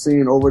harmonizing or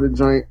singing over the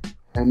joint.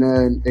 And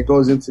then it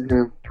goes into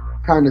him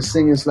kind of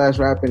singing /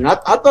 rapping. And I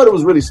thought it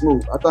was really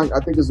smooth. I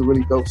think it's a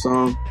really dope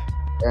song.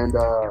 And,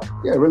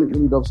 really,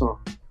 really dope song.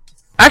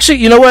 Actually,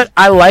 you know what?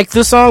 I like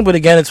this song, but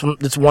again,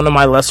 it's one of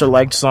my lesser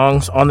liked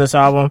songs on this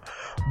album.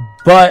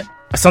 But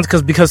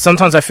because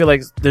sometimes I feel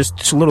like there's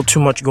just a little too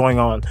much going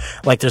on.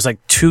 Like there's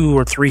like 2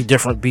 or 3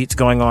 different beats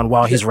going on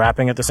while he's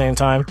rapping at the same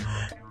time.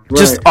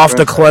 Just off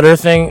the clutter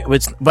thing.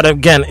 But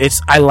again,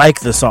 I like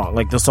the song.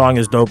 Like the song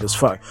is dope as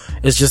fuck.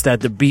 It's just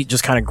that the beat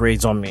just kind of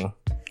grades on me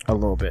a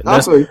little bit.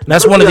 That's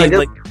one of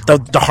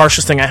the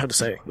harshest thing I have to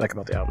say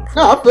about the album.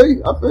 No, I feel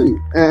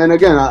you. And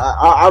again,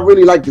 I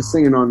really like the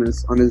singing on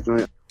this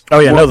joint. Oh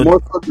yeah, more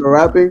so than the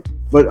rapping,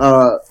 but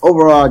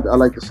overall, I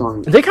like the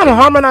song. They kind of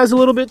harmonize a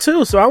little bit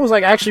too, so I was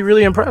like actually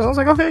really impressed. I was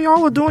like, okay,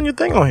 y'all were doing your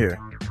thing on here.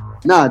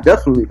 Nah,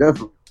 definitely.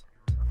 All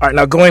right,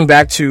 now going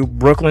back to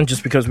Brooklyn,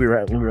 just because we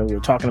were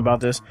talking about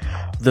this,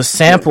 the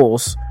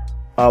samples.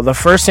 The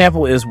first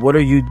sample is "What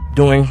Are You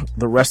Doing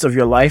the Rest of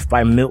Your Life"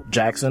 by Milt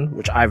Jackson,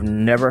 which I've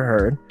never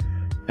heard.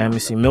 And let me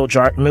see, Milt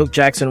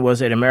Jackson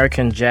was an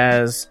American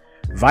jazz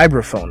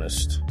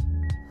vibraphonist.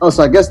 Oh,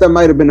 so I guess that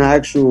might have been an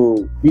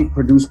actual beat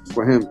produced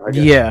for him, I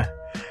guess. Yeah.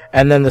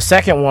 And then the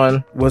second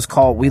one was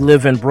called "We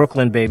Live in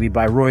Brooklyn, Baby"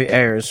 by Roy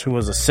Ayers, who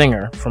was a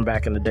singer from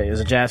back in the day. As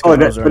a jazz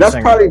composer. But that's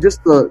probably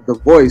just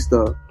the voice,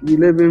 though. "We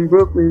live in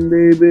Brooklyn,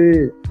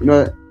 baby." You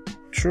know that?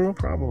 True,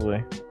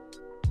 probably.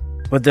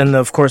 But then,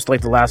 of course,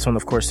 like the last one,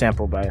 of course,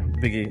 sampled by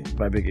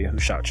Biggie, Who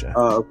Shot You.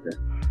 Oh, okay.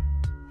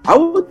 I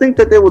would think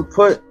that they would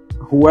put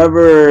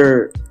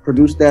whoever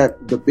produced the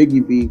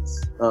Biggie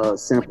beats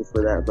sample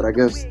for that, but I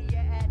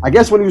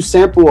guess when you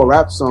sample a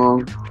rap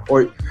song,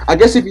 or I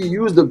guess if you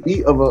use the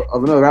beat of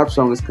another rap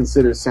song, it's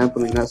considered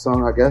sampling that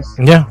song, I guess.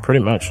 Yeah, pretty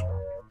much.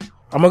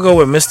 I'm gonna go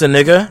with Mr.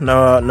 Nigga,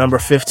 number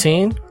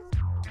 15.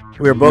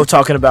 We were both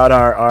talking about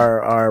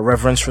our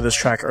reverence for this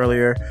track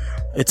earlier.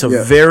 It's a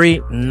very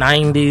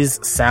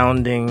 90s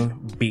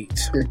sounding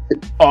beat.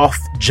 Off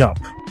jump.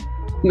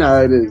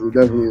 No, it is. It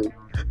definitely is.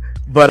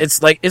 But it's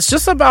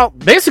just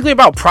basically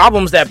about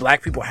problems that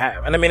black people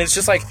have. And I mean, it's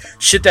just like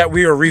shit that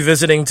we are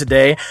revisiting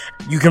today.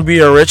 You can be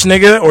a rich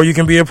nigga or you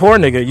can be a poor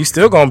nigga. You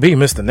still gonna be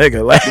Mr.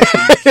 Nigga.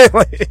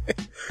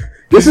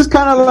 This is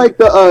kind of like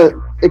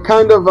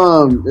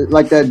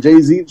like that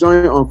Jay-Z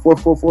joint on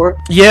 444.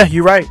 Yeah,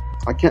 you're right.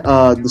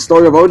 The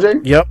Story of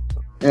OJ. Yep.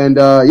 And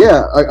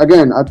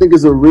again, I think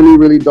it's a really,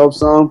 really dope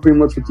song. Pretty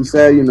much what you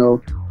said,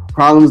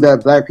 problems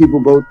that black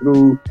people go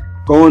through,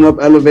 going up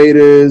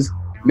elevators,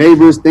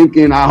 neighbors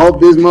thinking, I hope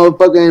this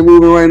motherfucker ain't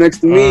moving right next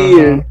to me,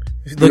 and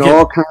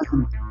all kinds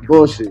of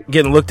bullshit.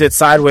 Getting looked at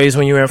sideways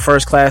when you were in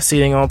first class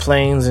seating on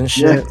planes and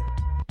shit.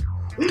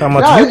 Yeah. Talking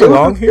about, do you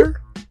belong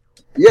here?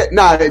 Yeah,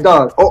 nah,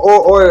 dog.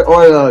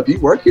 Or do you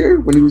work here?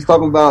 When he was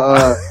talking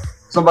about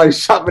somebody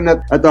shopping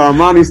at the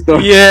Armani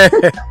store. Yeah.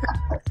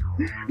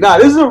 Nah,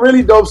 this is a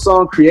really dope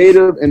song,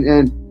 creative,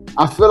 and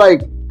I feel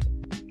like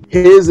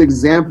his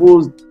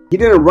examples, he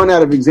didn't run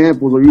out of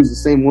examples or use the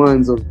same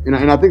ones, and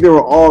I think they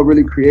were all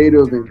really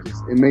creative and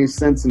it made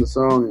sense in the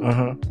song.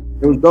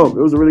 It was dope.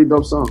 It was a really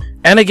dope song.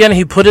 And again,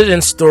 he put it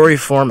in story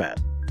format.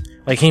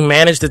 Like, he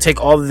managed to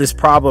take all of these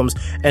problems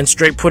and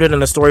straight put it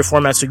in a story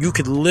format so you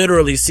could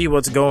literally see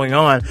what's going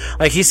on.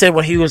 Like he said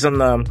when he was in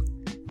the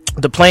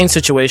the plane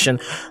situation,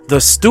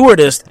 the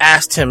stewardess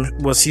asked him,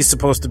 was he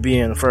supposed to be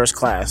in first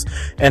class?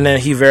 And then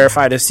he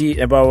verified his seat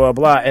and blah, blah,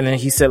 blah. And then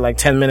he said like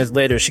 10 minutes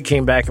later, she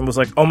came back and was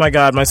like, oh my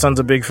God, my son's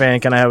a big fan.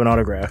 Can I have an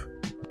autograph?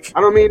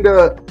 I don't mean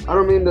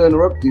to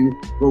interrupt you,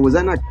 but was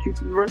that not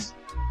Q-Tip's verse?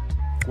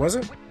 Was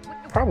it?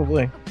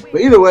 Probably.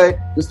 But either way,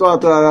 just throw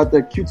that out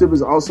there. Q-Tip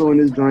is also in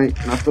this joint,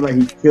 and I feel like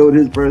he killed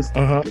his verse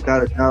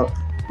without a doubt.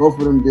 Both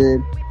of them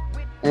did.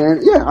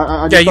 And yeah,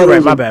 I just you're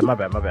right. My bad.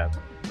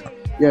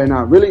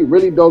 Yeah, really,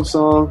 really dope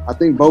song. I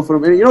think both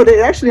of them, and you know,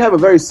 they actually have a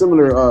very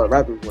similar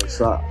rapping voice.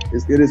 So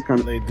it is kind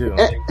of they do.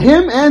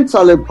 Him and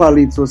Talib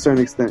Kweli to a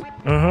certain extent,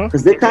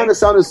 because they kind of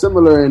sounded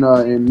similar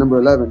in Number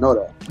 11. Know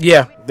that?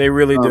 Yeah, they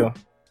really do.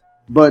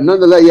 But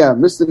nonetheless, yeah,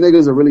 Mr. Nigga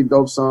is a really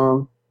dope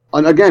song.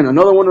 And again,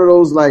 another one of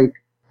those, like,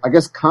 I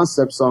guess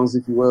concept songs,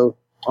 if you will,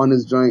 on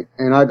this joint.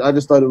 And I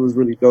just thought it was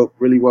really dope,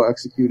 really well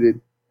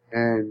executed,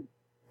 and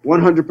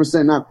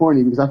 100% not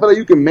corny, because I feel like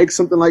you can make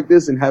something like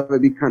this and have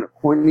it be kind of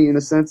corny in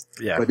a sense.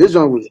 Yeah. But this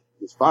joint was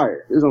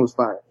fire. This joint was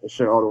fire, for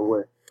sure, all the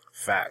way.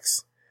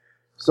 Facts.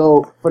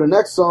 So for the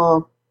next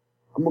song,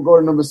 I'm gonna go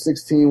to number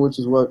 16, which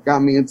is what got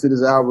me into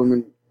this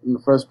album in the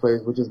first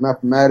place, which is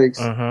Mathematics.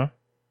 I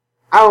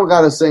don't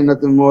gotta say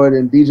nothing more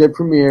than DJ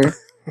Premier,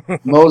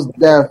 Mos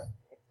Def,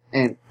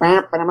 and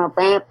whatever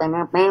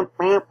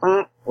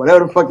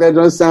the fuck that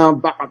joint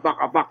sound.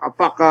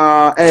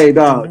 Hey,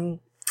 dog.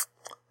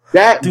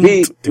 That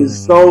beat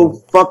is so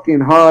fucking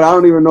hard. I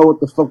don't even know what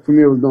the fuck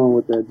Premier was doing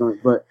with that joint.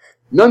 But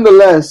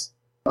nonetheless,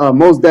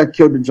 Mos Def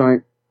killed the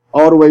joint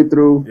all the way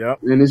through.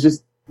 Yep. And it's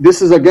just,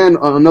 this is again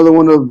another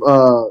one of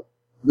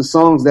the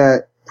songs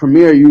that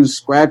Premier used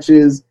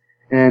scratches.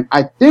 And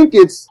I think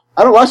it's,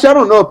 I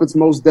don't know if it's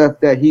Mos Def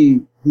that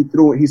he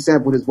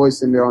sampled his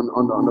voice in there on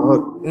the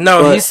hook.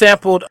 No,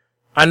 but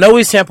I know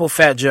he sampled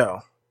Fat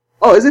Joe.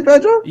 Oh, is it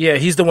Fat Joe? Yeah,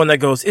 he's the one that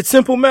goes, "It's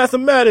simple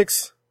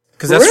mathematics."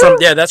 Cause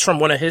that's from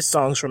one of his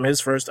songs from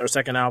his first or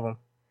second album.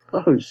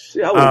 Oh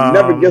shit, I would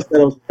never guess that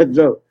was Fat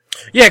Joe.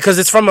 Yeah, cause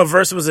it's from a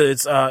verse,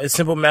 it's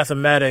simple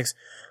mathematics,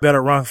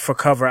 better run for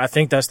cover. I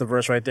think that's the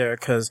verse right there,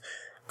 cause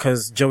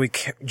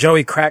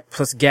Joey Crack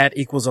plus Gat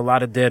equals a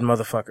lot of dead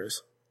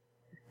motherfuckers.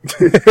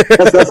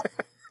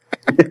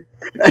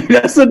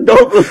 That's a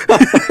dope line.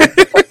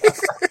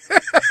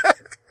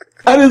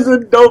 That is a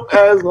dope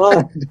ass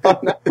line. I'm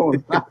not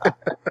gonna lie.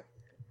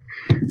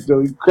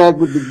 Joey Crack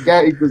with the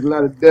Gat equals a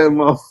lot of dead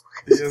motherfuckers.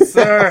 Yes,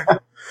 sir.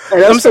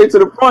 Hey, that's straight to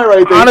the point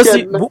right there.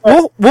 Honestly,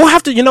 we'll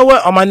have to, you know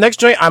what? On my next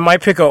joint, I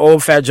might pick an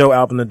old Fat Joe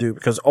album to do,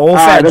 because old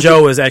Fat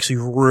Joe is actually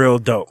real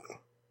dope.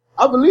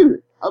 I believe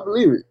it.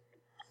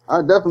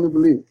 I definitely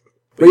believe it.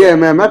 But yeah,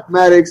 man,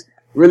 Mathematics,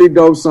 really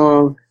dope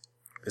song.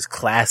 It's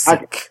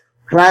classic.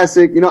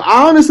 Classic. You know,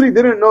 I honestly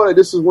didn't know that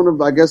this was one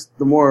of, I guess,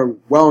 the more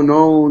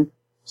well-known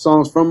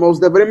songs from Mos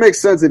Def, but it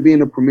makes sense it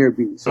being a Premier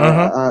beat. So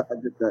I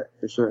did that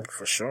for sure.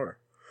 For sure.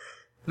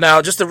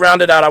 Now, just to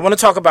round it out, I want to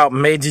talk about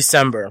May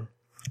December,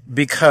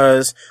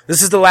 because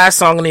this is the last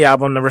song on the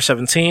album, number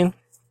 17.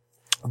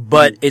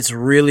 But it's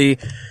probably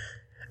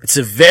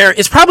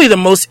the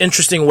most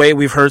interesting way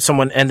we've heard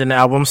someone end an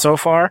album so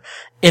far,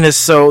 and it's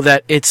so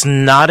that it's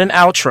not an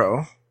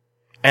outro,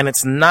 and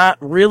it's not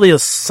really a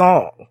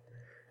song.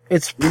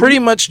 It's pretty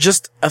much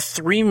just a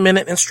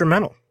 3-minute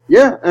instrumental.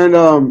 Yeah,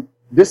 and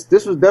this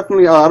was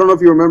definitely I don't know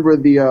if you remember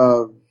the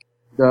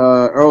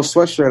Earl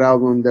Sweatshirt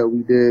album that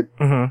we did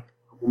a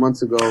couple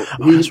months ago.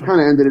 He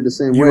kind of ended it the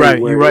same way.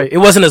 You're right. It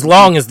wasn't as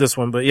long as this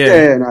one, but yeah.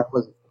 Yeah, no, it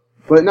wasn't.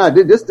 But no,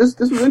 this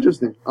was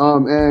interesting.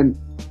 And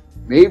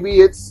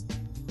maybe it's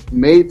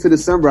May to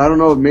December. I don't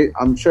know.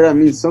 I'm sure that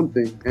means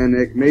something,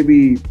 and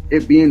maybe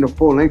it being the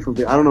full length of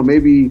it. I don't know.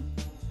 Maybe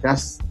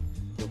that's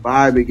the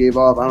vibe it gave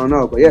off. I don't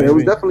know, but yeah, it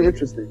was definitely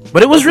interesting.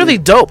 But it was really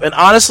dope, and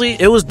honestly,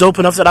 it was dope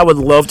enough that I would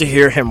love to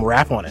hear him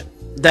rap on it.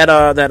 That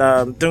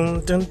dun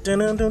dun dun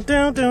dun dun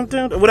dun dun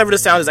dun, whatever the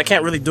sound is, I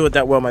can't really do it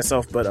that well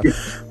myself, but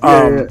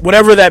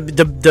whatever that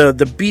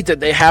the beat that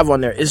they have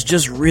on there is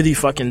just really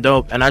fucking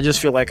dope, and I just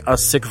feel like a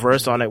sick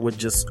verse on it would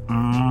just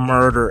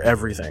murder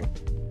everything.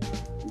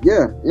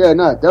 Yeah,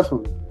 no,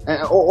 definitely,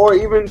 or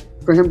even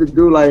for him to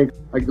do like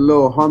a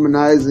little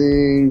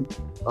harmonizing.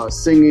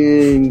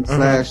 Singing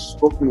 /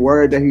 spoken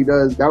word that he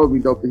does, that would be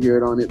dope to hear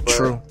it on it. But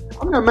true.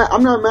 I'm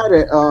not mad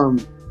at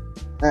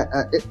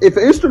if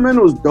an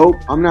instrumental is dope.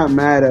 I'm not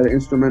mad at an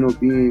instrumental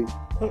being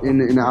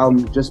in the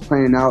album just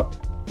playing out.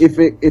 If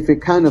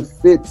it kind of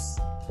fits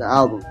the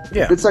album.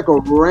 Yeah. If it's like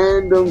a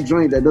random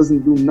joint that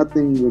doesn't do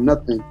nothing with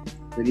nothing,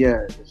 then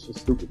yeah, it's just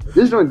stupid.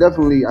 This joint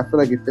definitely, I feel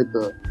like it fit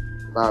the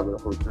vibe of the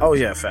whole thing. Oh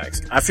yeah,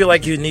 facts. I feel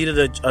like you needed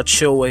a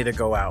chill way to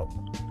go out,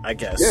 I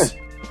guess. Yeah.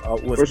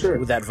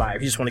 With that vibe.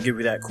 You just want to give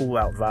you that cool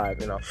out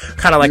vibe, you know,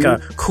 kind of like a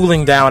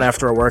cooling down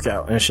after a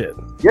workout and shit.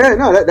 Yeah,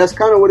 no, that's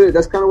kind of what it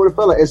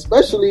felt like,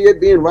 especially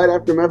it being right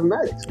after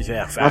Mathematics.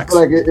 Yeah, facts. I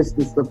feel like it's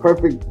the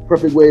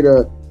perfect way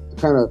to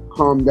kind of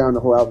calm down the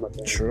whole album.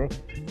 True.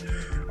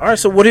 All right,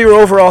 so what are your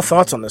overall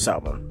thoughts on this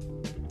album?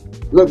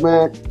 Look,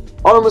 man,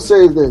 all I'm gonna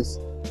say is this: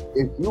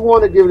 if you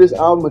want to give this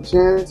album a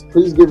chance,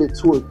 please give it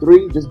 2 or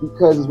 3, just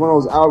because it's one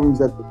of those albums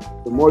that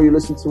the more you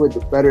listen to it, the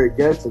better it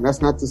gets. And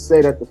that's not to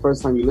say that the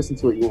first time you listen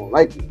to it, you won't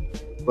like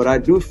it. But I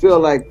do feel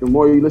like the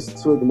more you listen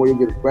to it, the more you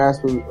get a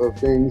grasp of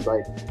things.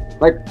 Like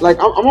I'm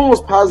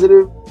almost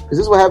positive, because this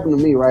is what happened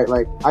to me, right?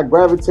 Like, I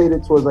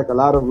gravitated towards like a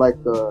lot of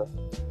like the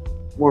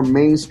more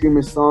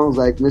mainstreamish songs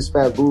like Miss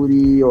Fat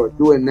Booty or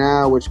Do It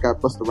Now, which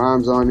got Busta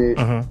Rhymes on it.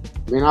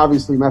 And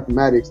obviously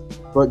Mathematics.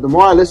 But the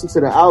more I listened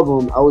to the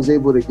album, I was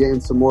able to get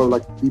into more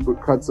like deeper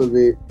cuts of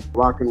it.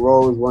 Rock and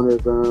Roll is one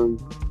of them.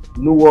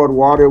 New World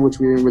Water, which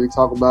we didn't really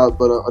talk about,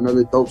 but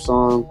another dope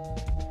song,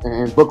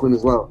 and Brooklyn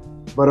as well.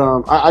 But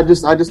I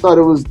just thought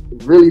it was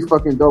really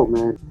fucking dope,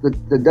 man.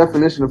 The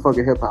definition of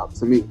fucking hip hop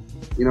to me.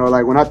 You know,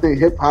 like when I think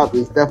hip hop,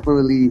 is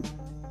definitely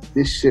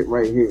this shit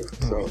right here.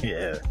 So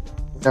yeah,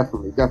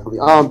 definitely.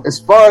 As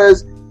far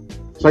as,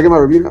 should I get my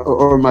review now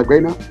or my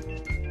grade now?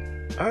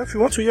 If you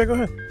want to, yeah, go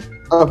ahead.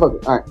 Fuck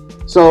it. All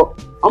right. So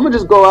I'm gonna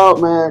just go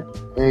out, man,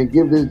 and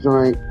give this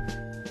joint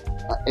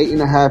an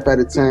 8.5 out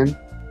of 10,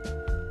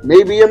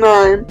 maybe a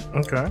 9.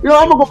 Okay. You know,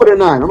 I'm gonna go with a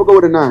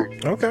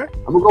 9. Okay.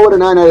 I'm gonna go with a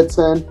 9 out of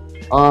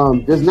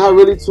 10. There's not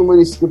really too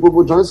many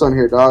skippable joints on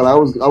here, dog. I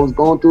was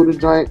going through the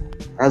joint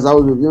as I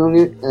was reviewing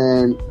it,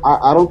 and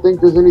I don't think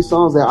there's any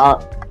songs that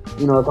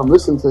if I'm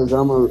listening to this, that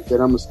I'm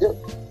gonna skip.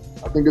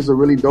 I think it's a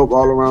really dope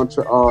all around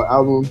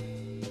album.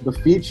 The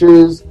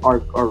features are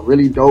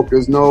really dope.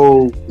 There's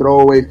no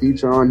throwaway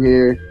feature on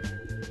here,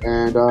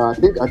 and I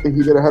think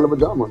he did a hell of a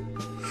job on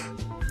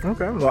it.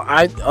 Okay. Well,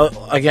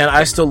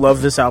 I still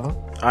love this album.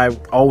 I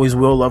always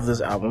will love this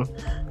album.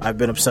 I've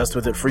been obsessed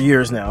with it for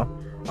years now.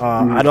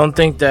 I don't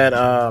think that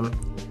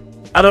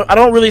I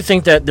don't really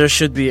think that there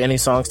should be any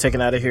songs taken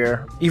out of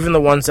here. Even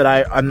the ones that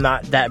I'm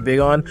not that big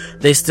on,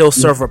 they still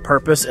serve a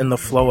purpose in the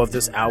flow of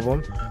this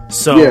album.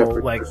 So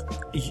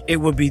it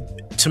would be,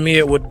 to me,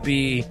 it would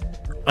be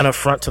an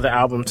affront to the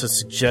album to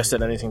suggest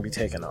that anything be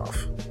taken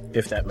off,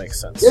 if that makes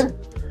sense. Yeah,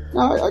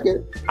 no, I get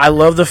it. I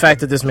love the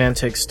fact that this man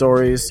takes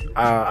stories.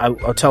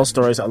 I'll tell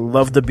stories. I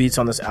love the beats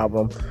on this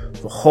album.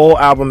 The whole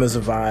album is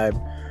a vibe.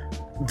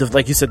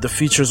 Like you said, the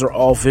features are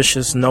all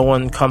vicious. No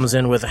one comes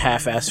in with a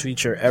half-ass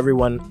feature.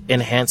 Everyone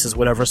enhances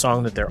whatever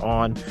song that they're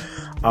on.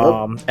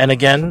 And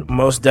again,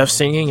 Mos Def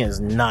singing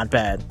is not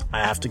bad.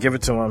 I have to give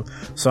it to him.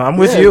 So I'm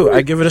with you.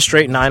 I give it a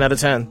straight 9 out of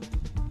 10.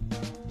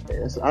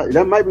 Yes,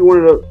 that might be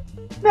one of the...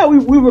 No,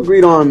 we've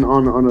agreed on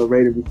a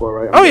rating before,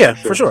 right? Oh yeah,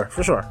 for sure.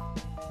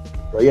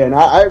 But yeah, and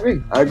I agree.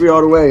 I agree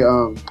all the way.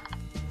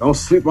 Don't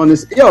sleep on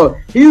this. Yo,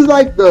 he's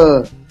like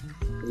the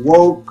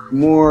woke,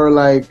 more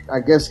like,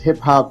 I guess, hip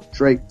hop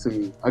Drake to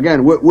me.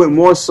 Again, with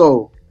more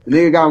soul. The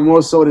nigga got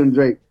more soul than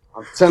Drake.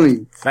 I'm telling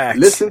you. Facts.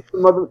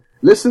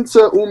 Listen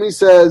to Umi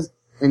Says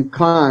and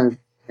Climb,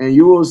 and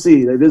you will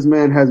see that this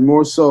man has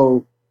more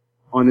soul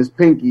on his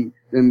pinky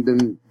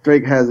than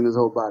Drake has in his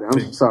whole body.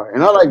 I'm sorry.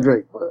 And I like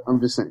Drake, but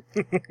I'm just saying.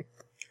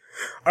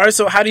 All right,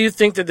 so how do you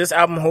think that this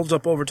album holds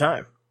up over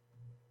time?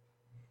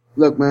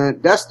 Look, man,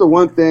 that's the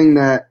one thing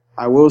that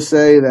I will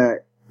say,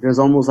 that there's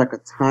almost like a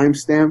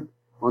timestamp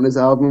on this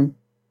album,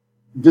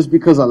 just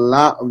because a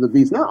lot of the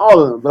beats, not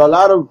all of them, but a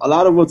lot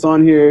of what's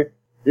on here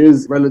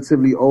is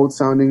relatively old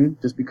sounding,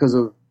 just because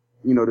of,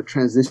 the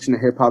transition that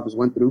hip hop has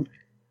went through.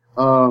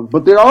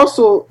 But there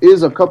also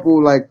is a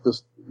couple, like the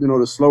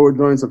slower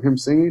joints of him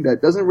singing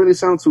that doesn't really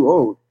sound too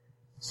old.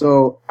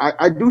 So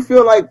I do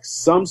feel like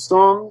some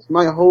songs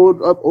might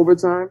hold up over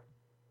time,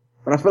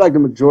 but I feel like the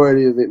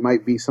majority of it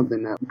might be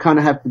something that you kind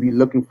of have to be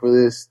looking for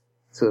this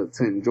to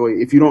enjoy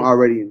it, if you don't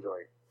already enjoy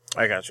it.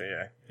 I got you.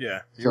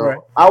 Yeah. So right.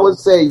 I would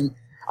say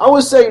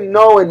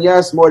no and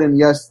yes more than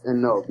yes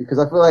and no, because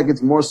I feel like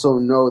it's more so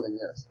no than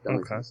yes.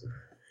 Okay.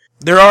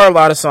 There are a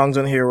lot of songs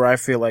on here where I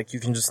feel like you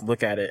can just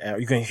look at it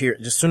and you can hear it.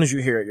 Just as soon as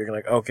you hear it, you're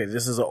like, okay,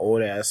 this is an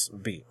old ass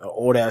beat, an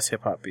old ass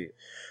hip hop beat.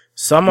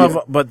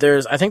 But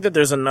I think that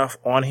there's enough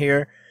on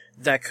here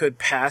that could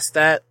pass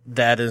that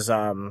is,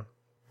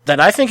 that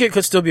I think it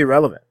could still be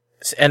relevant.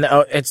 And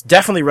it's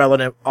definitely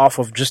relevant off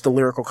of just the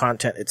lyrical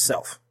content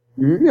itself.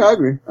 Mm-hmm. Yeah, I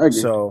agree.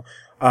 So,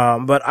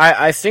 but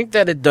I think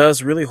that it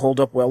does really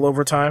hold up well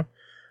over time.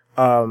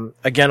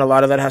 Again, a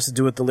lot of that has to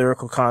do with the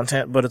lyrical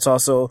content, but it's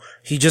also,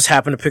 he just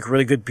happened to pick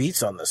really good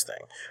beats on this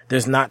thing.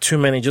 There's not too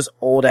many just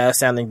old ass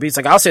sounding beats.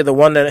 Like, I'll say the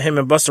one that him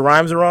and Busta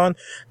Rhymes are on,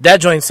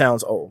 that joint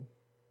sounds old.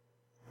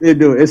 It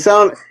do. It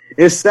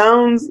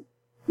sounds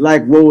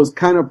like what was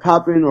kind of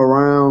popping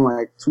around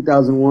like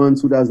 2001,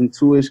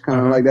 2002-ish,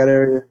 kind of like that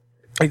area.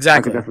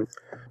 Exactly.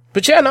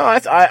 But yeah, no,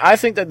 I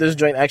think that this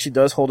joint actually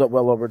does hold up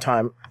well over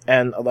time.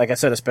 And like I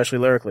said, especially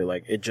lyrically,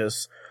 like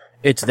it's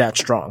that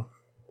strong.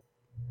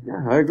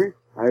 Yeah, I agree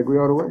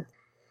all the way.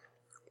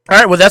 All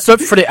right. Well, that's it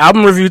for the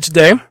album review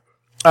today.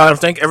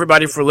 Thank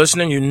everybody for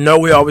listening.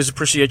 We always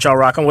appreciate y'all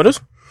rocking with us.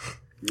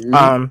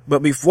 Mm-hmm.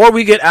 But before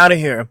we get out of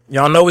here,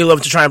 y'all know we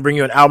love to try and bring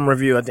you an album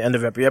review at the end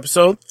of every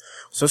episode.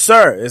 So,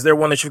 sir, is there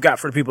one that you've got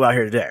for the people out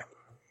here today?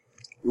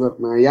 Look,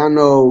 man, y'all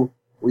know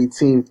we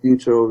Team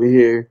Future over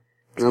here,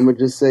 and I'm gonna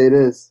just say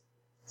this.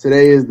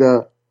 Today is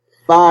the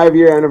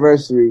 5-year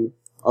anniversary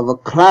of a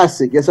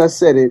classic. Yes, I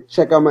said it.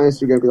 Check out my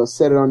Instagram because I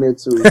said it on there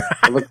too.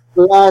 Of a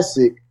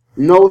classic,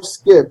 no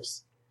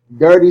skips,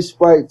 Dirty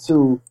Sprite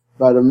 2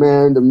 by the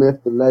man, the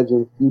myth, the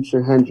legend,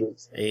 Future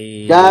Hendrix.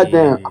 Hey.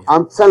 Goddamn,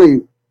 I'm telling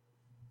you,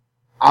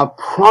 I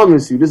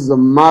promise you, this is a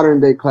modern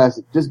day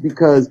classic just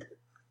because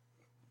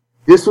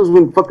this was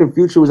when fucking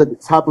Future was at the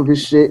top of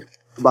his shit,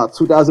 about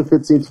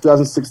 2015,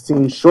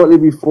 2016, shortly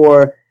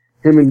before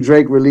him and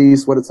Drake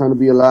released What a Time to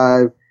Be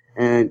Alive.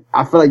 And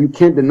I feel like you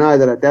can't deny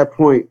that at that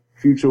point,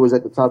 Future was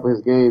at the top of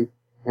his game.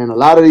 And a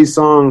lot of these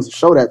songs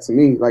show that to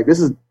me. Like, this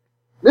is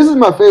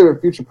my favorite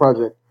Future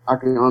project, I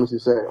can honestly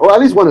say. Or at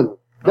least one of them.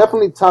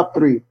 Definitely top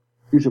 3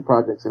 Future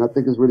projects. And I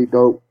think it's really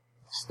dope.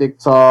 Stick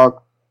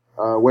Talk,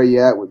 Where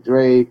You At with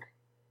Drake,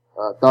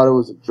 Thought It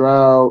Was a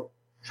Drought,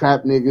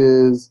 Trap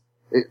Niggas.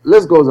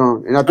 List goes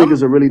on. And I think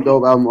it's a really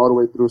dope album all the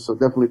way through. So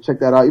definitely check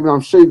that out. Even though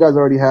I'm sure you guys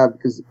already have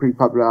because it's a pretty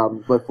popular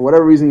album. But for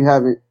whatever reason you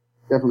haven't,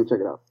 definitely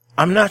check it out.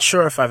 I'm not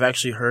sure if I've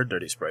actually heard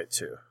Dirty Sprite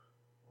 2.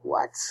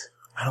 What?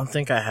 I don't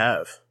think I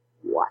have.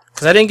 What?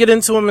 Because I didn't get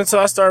into him until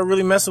I started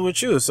really messing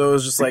with you. So it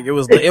was just like,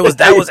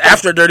 that was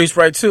after Dirty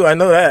Sprite 2. I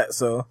know that,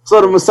 so.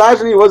 So the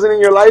misogyny wasn't in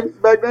your life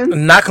back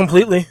then? Not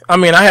completely. I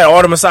mean, I had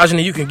all the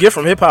misogyny you can get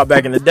from hip hop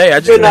back in the day.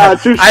 I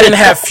didn't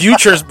have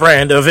Future's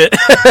brand of it.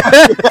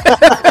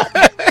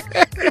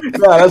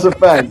 Nah, that's a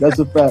fact. That's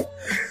a fact.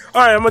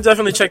 All right, I'm gonna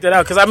definitely check that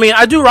out because I mean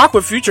I do rock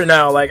with Future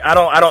now. Like I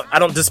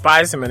don't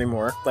despise him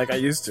anymore like I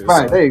used to.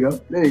 Right, so.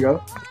 There you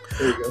go.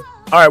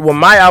 All right, well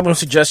my album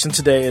suggestion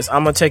today is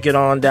I'm gonna take it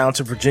on down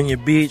to Virginia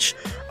Beach.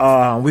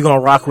 We're gonna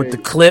rock with the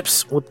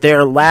Clips with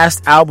their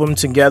last album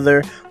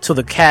together Till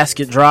the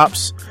Casket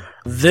Drops.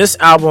 This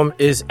album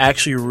is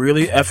actually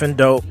really effing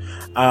dope.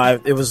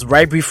 It was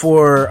right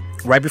before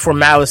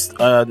Malice,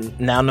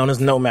 now known as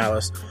No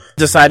Malice,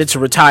 decided to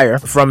retire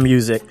from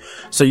music.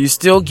 So you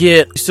still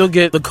get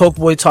the Coke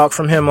Boy talk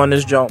from him on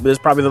this joint, but it's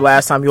probably the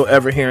last time you'll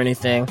ever hear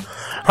anything.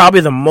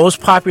 Probably the most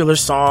popular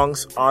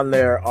songs on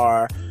there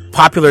are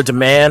Popular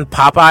Demand,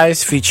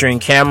 Popeyes featuring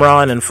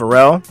Cameron and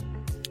Pharrell.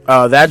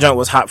 That joint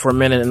was hot for a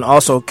minute, and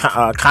also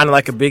kind of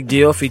like a Big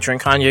Deal featuring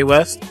Kanye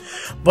West.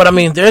 But I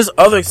mean, there's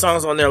other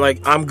songs on there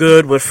like I'm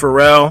Good with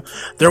Pharrell.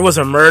 There Was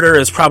a Murder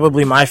is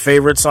probably my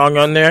favorite song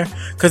on there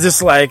because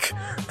it's like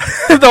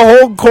the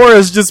whole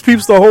chorus just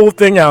peeps the whole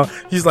thing out.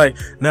 He's like,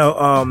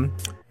 no,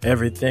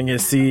 everything you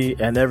see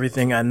and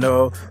everything I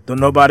know, don't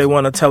nobody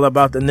want to tell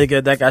about the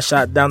nigga that got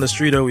shot down the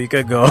street a week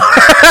ago.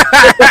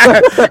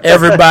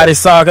 Everybody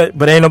saw it,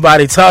 but ain't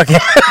nobody talking.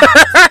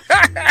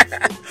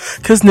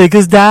 Cause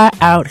niggas die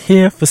out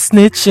here for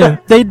snitching.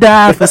 They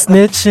die for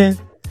snitching.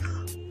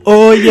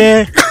 Oh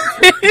yeah.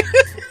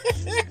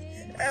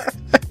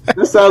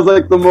 This sounds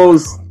like the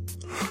most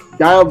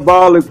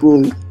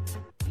diabolical,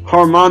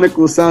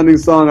 harmonical sounding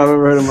song I've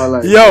ever heard in my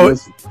life. Yo,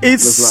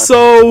 it's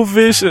so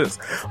vicious.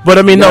 But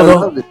I mean,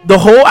 the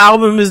whole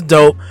album is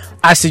dope.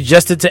 I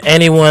suggest it to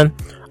anyone.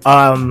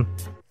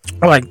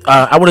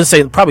 I wouldn't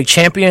say probably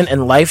Champion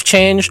and Life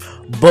Change,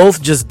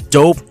 both just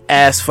dope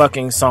ass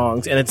fucking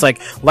songs. And it's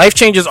like Life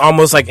Change is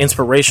almost like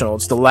inspirational.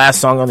 It's the last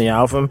song on the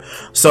album,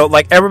 so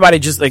like everybody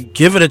just like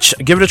give it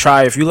a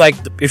try. If you like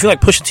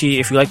Pusha T,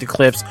 if you like the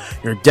Clips,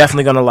 you're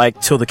definitely gonna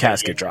like Till the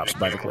Casket Drops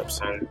by the Clips.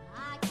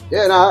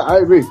 Yeah, no, I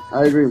agree,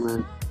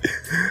 man.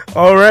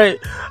 All right.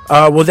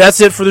 Well,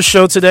 that's it for the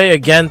show today.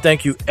 Again,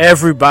 thank you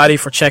everybody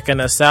for checking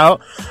us out.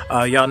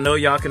 Y'all know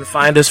y'all can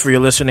find us for your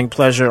listening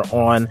pleasure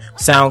on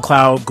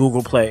SoundCloud,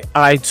 Google Play,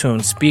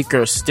 iTunes,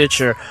 Speaker,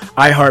 Stitcher,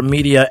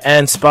 iHeartMedia,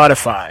 and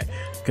Spotify.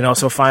 You can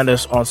also find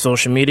us on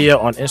social media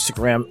on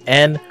Instagram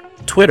and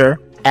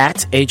Twitter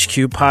at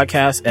HQ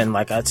Podcast. And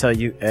like I tell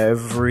you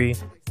every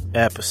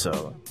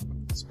episode,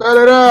 spell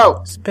it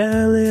out.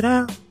 Spell it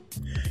out.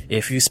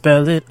 If you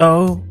spell it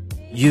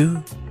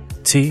O-U-T.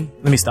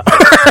 Let me stop.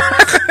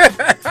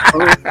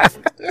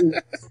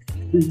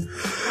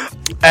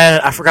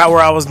 And I forgot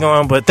where I was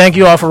going, but thank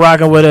you all for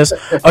rocking with us.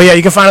 Oh yeah,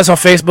 you can find us on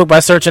Facebook by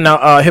searching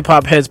out Hip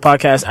Hop Heads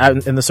Podcast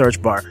out in the search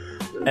bar.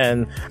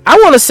 And I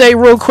want to say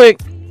real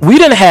quick, we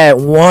done had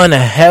one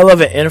hell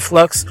of an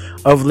influx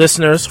of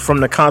listeners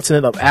from the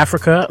continent of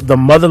Africa, the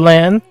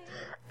motherland,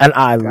 and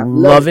I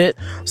love it.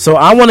 So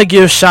I want to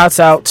give shouts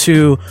out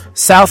to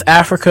South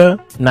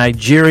Africa,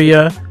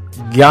 Nigeria,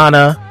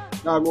 Ghana,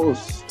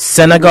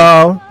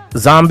 Senegal,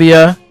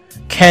 Zambia,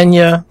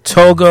 Kenya,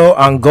 Togo,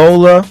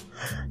 Angola,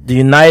 the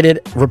United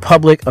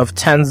Republic of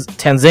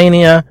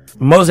Tanzania,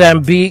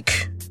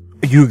 Mozambique,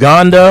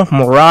 Uganda,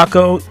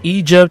 Morocco,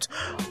 Egypt,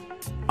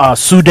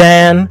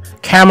 Sudan,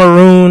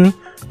 Cameroon,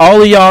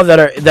 all of y'all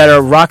that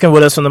are rocking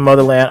with us on the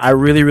motherland. I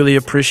really, really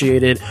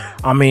appreciate it.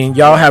 I mean,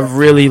 y'all have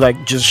really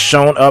like just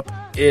shown up.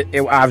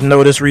 I've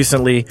noticed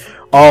recently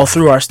all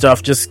through our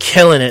stuff, just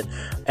killing it.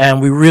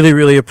 And we really,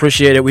 really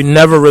appreciate it. We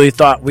never really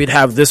thought we'd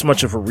have this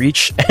much of a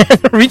reach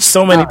and reach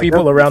so many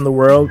people around the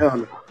world.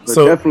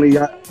 So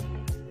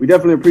we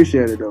definitely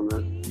appreciate it though,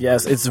 man.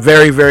 Yes, it's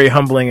very, very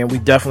humbling and we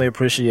definitely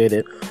appreciate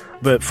it.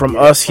 But from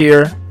us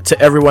here to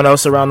everyone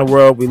else around the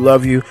world, we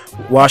love you.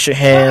 Wash your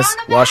hands,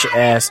 wash your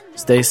ass,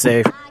 stay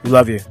safe. We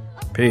love you.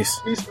 Peace.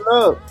 Peace and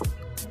love.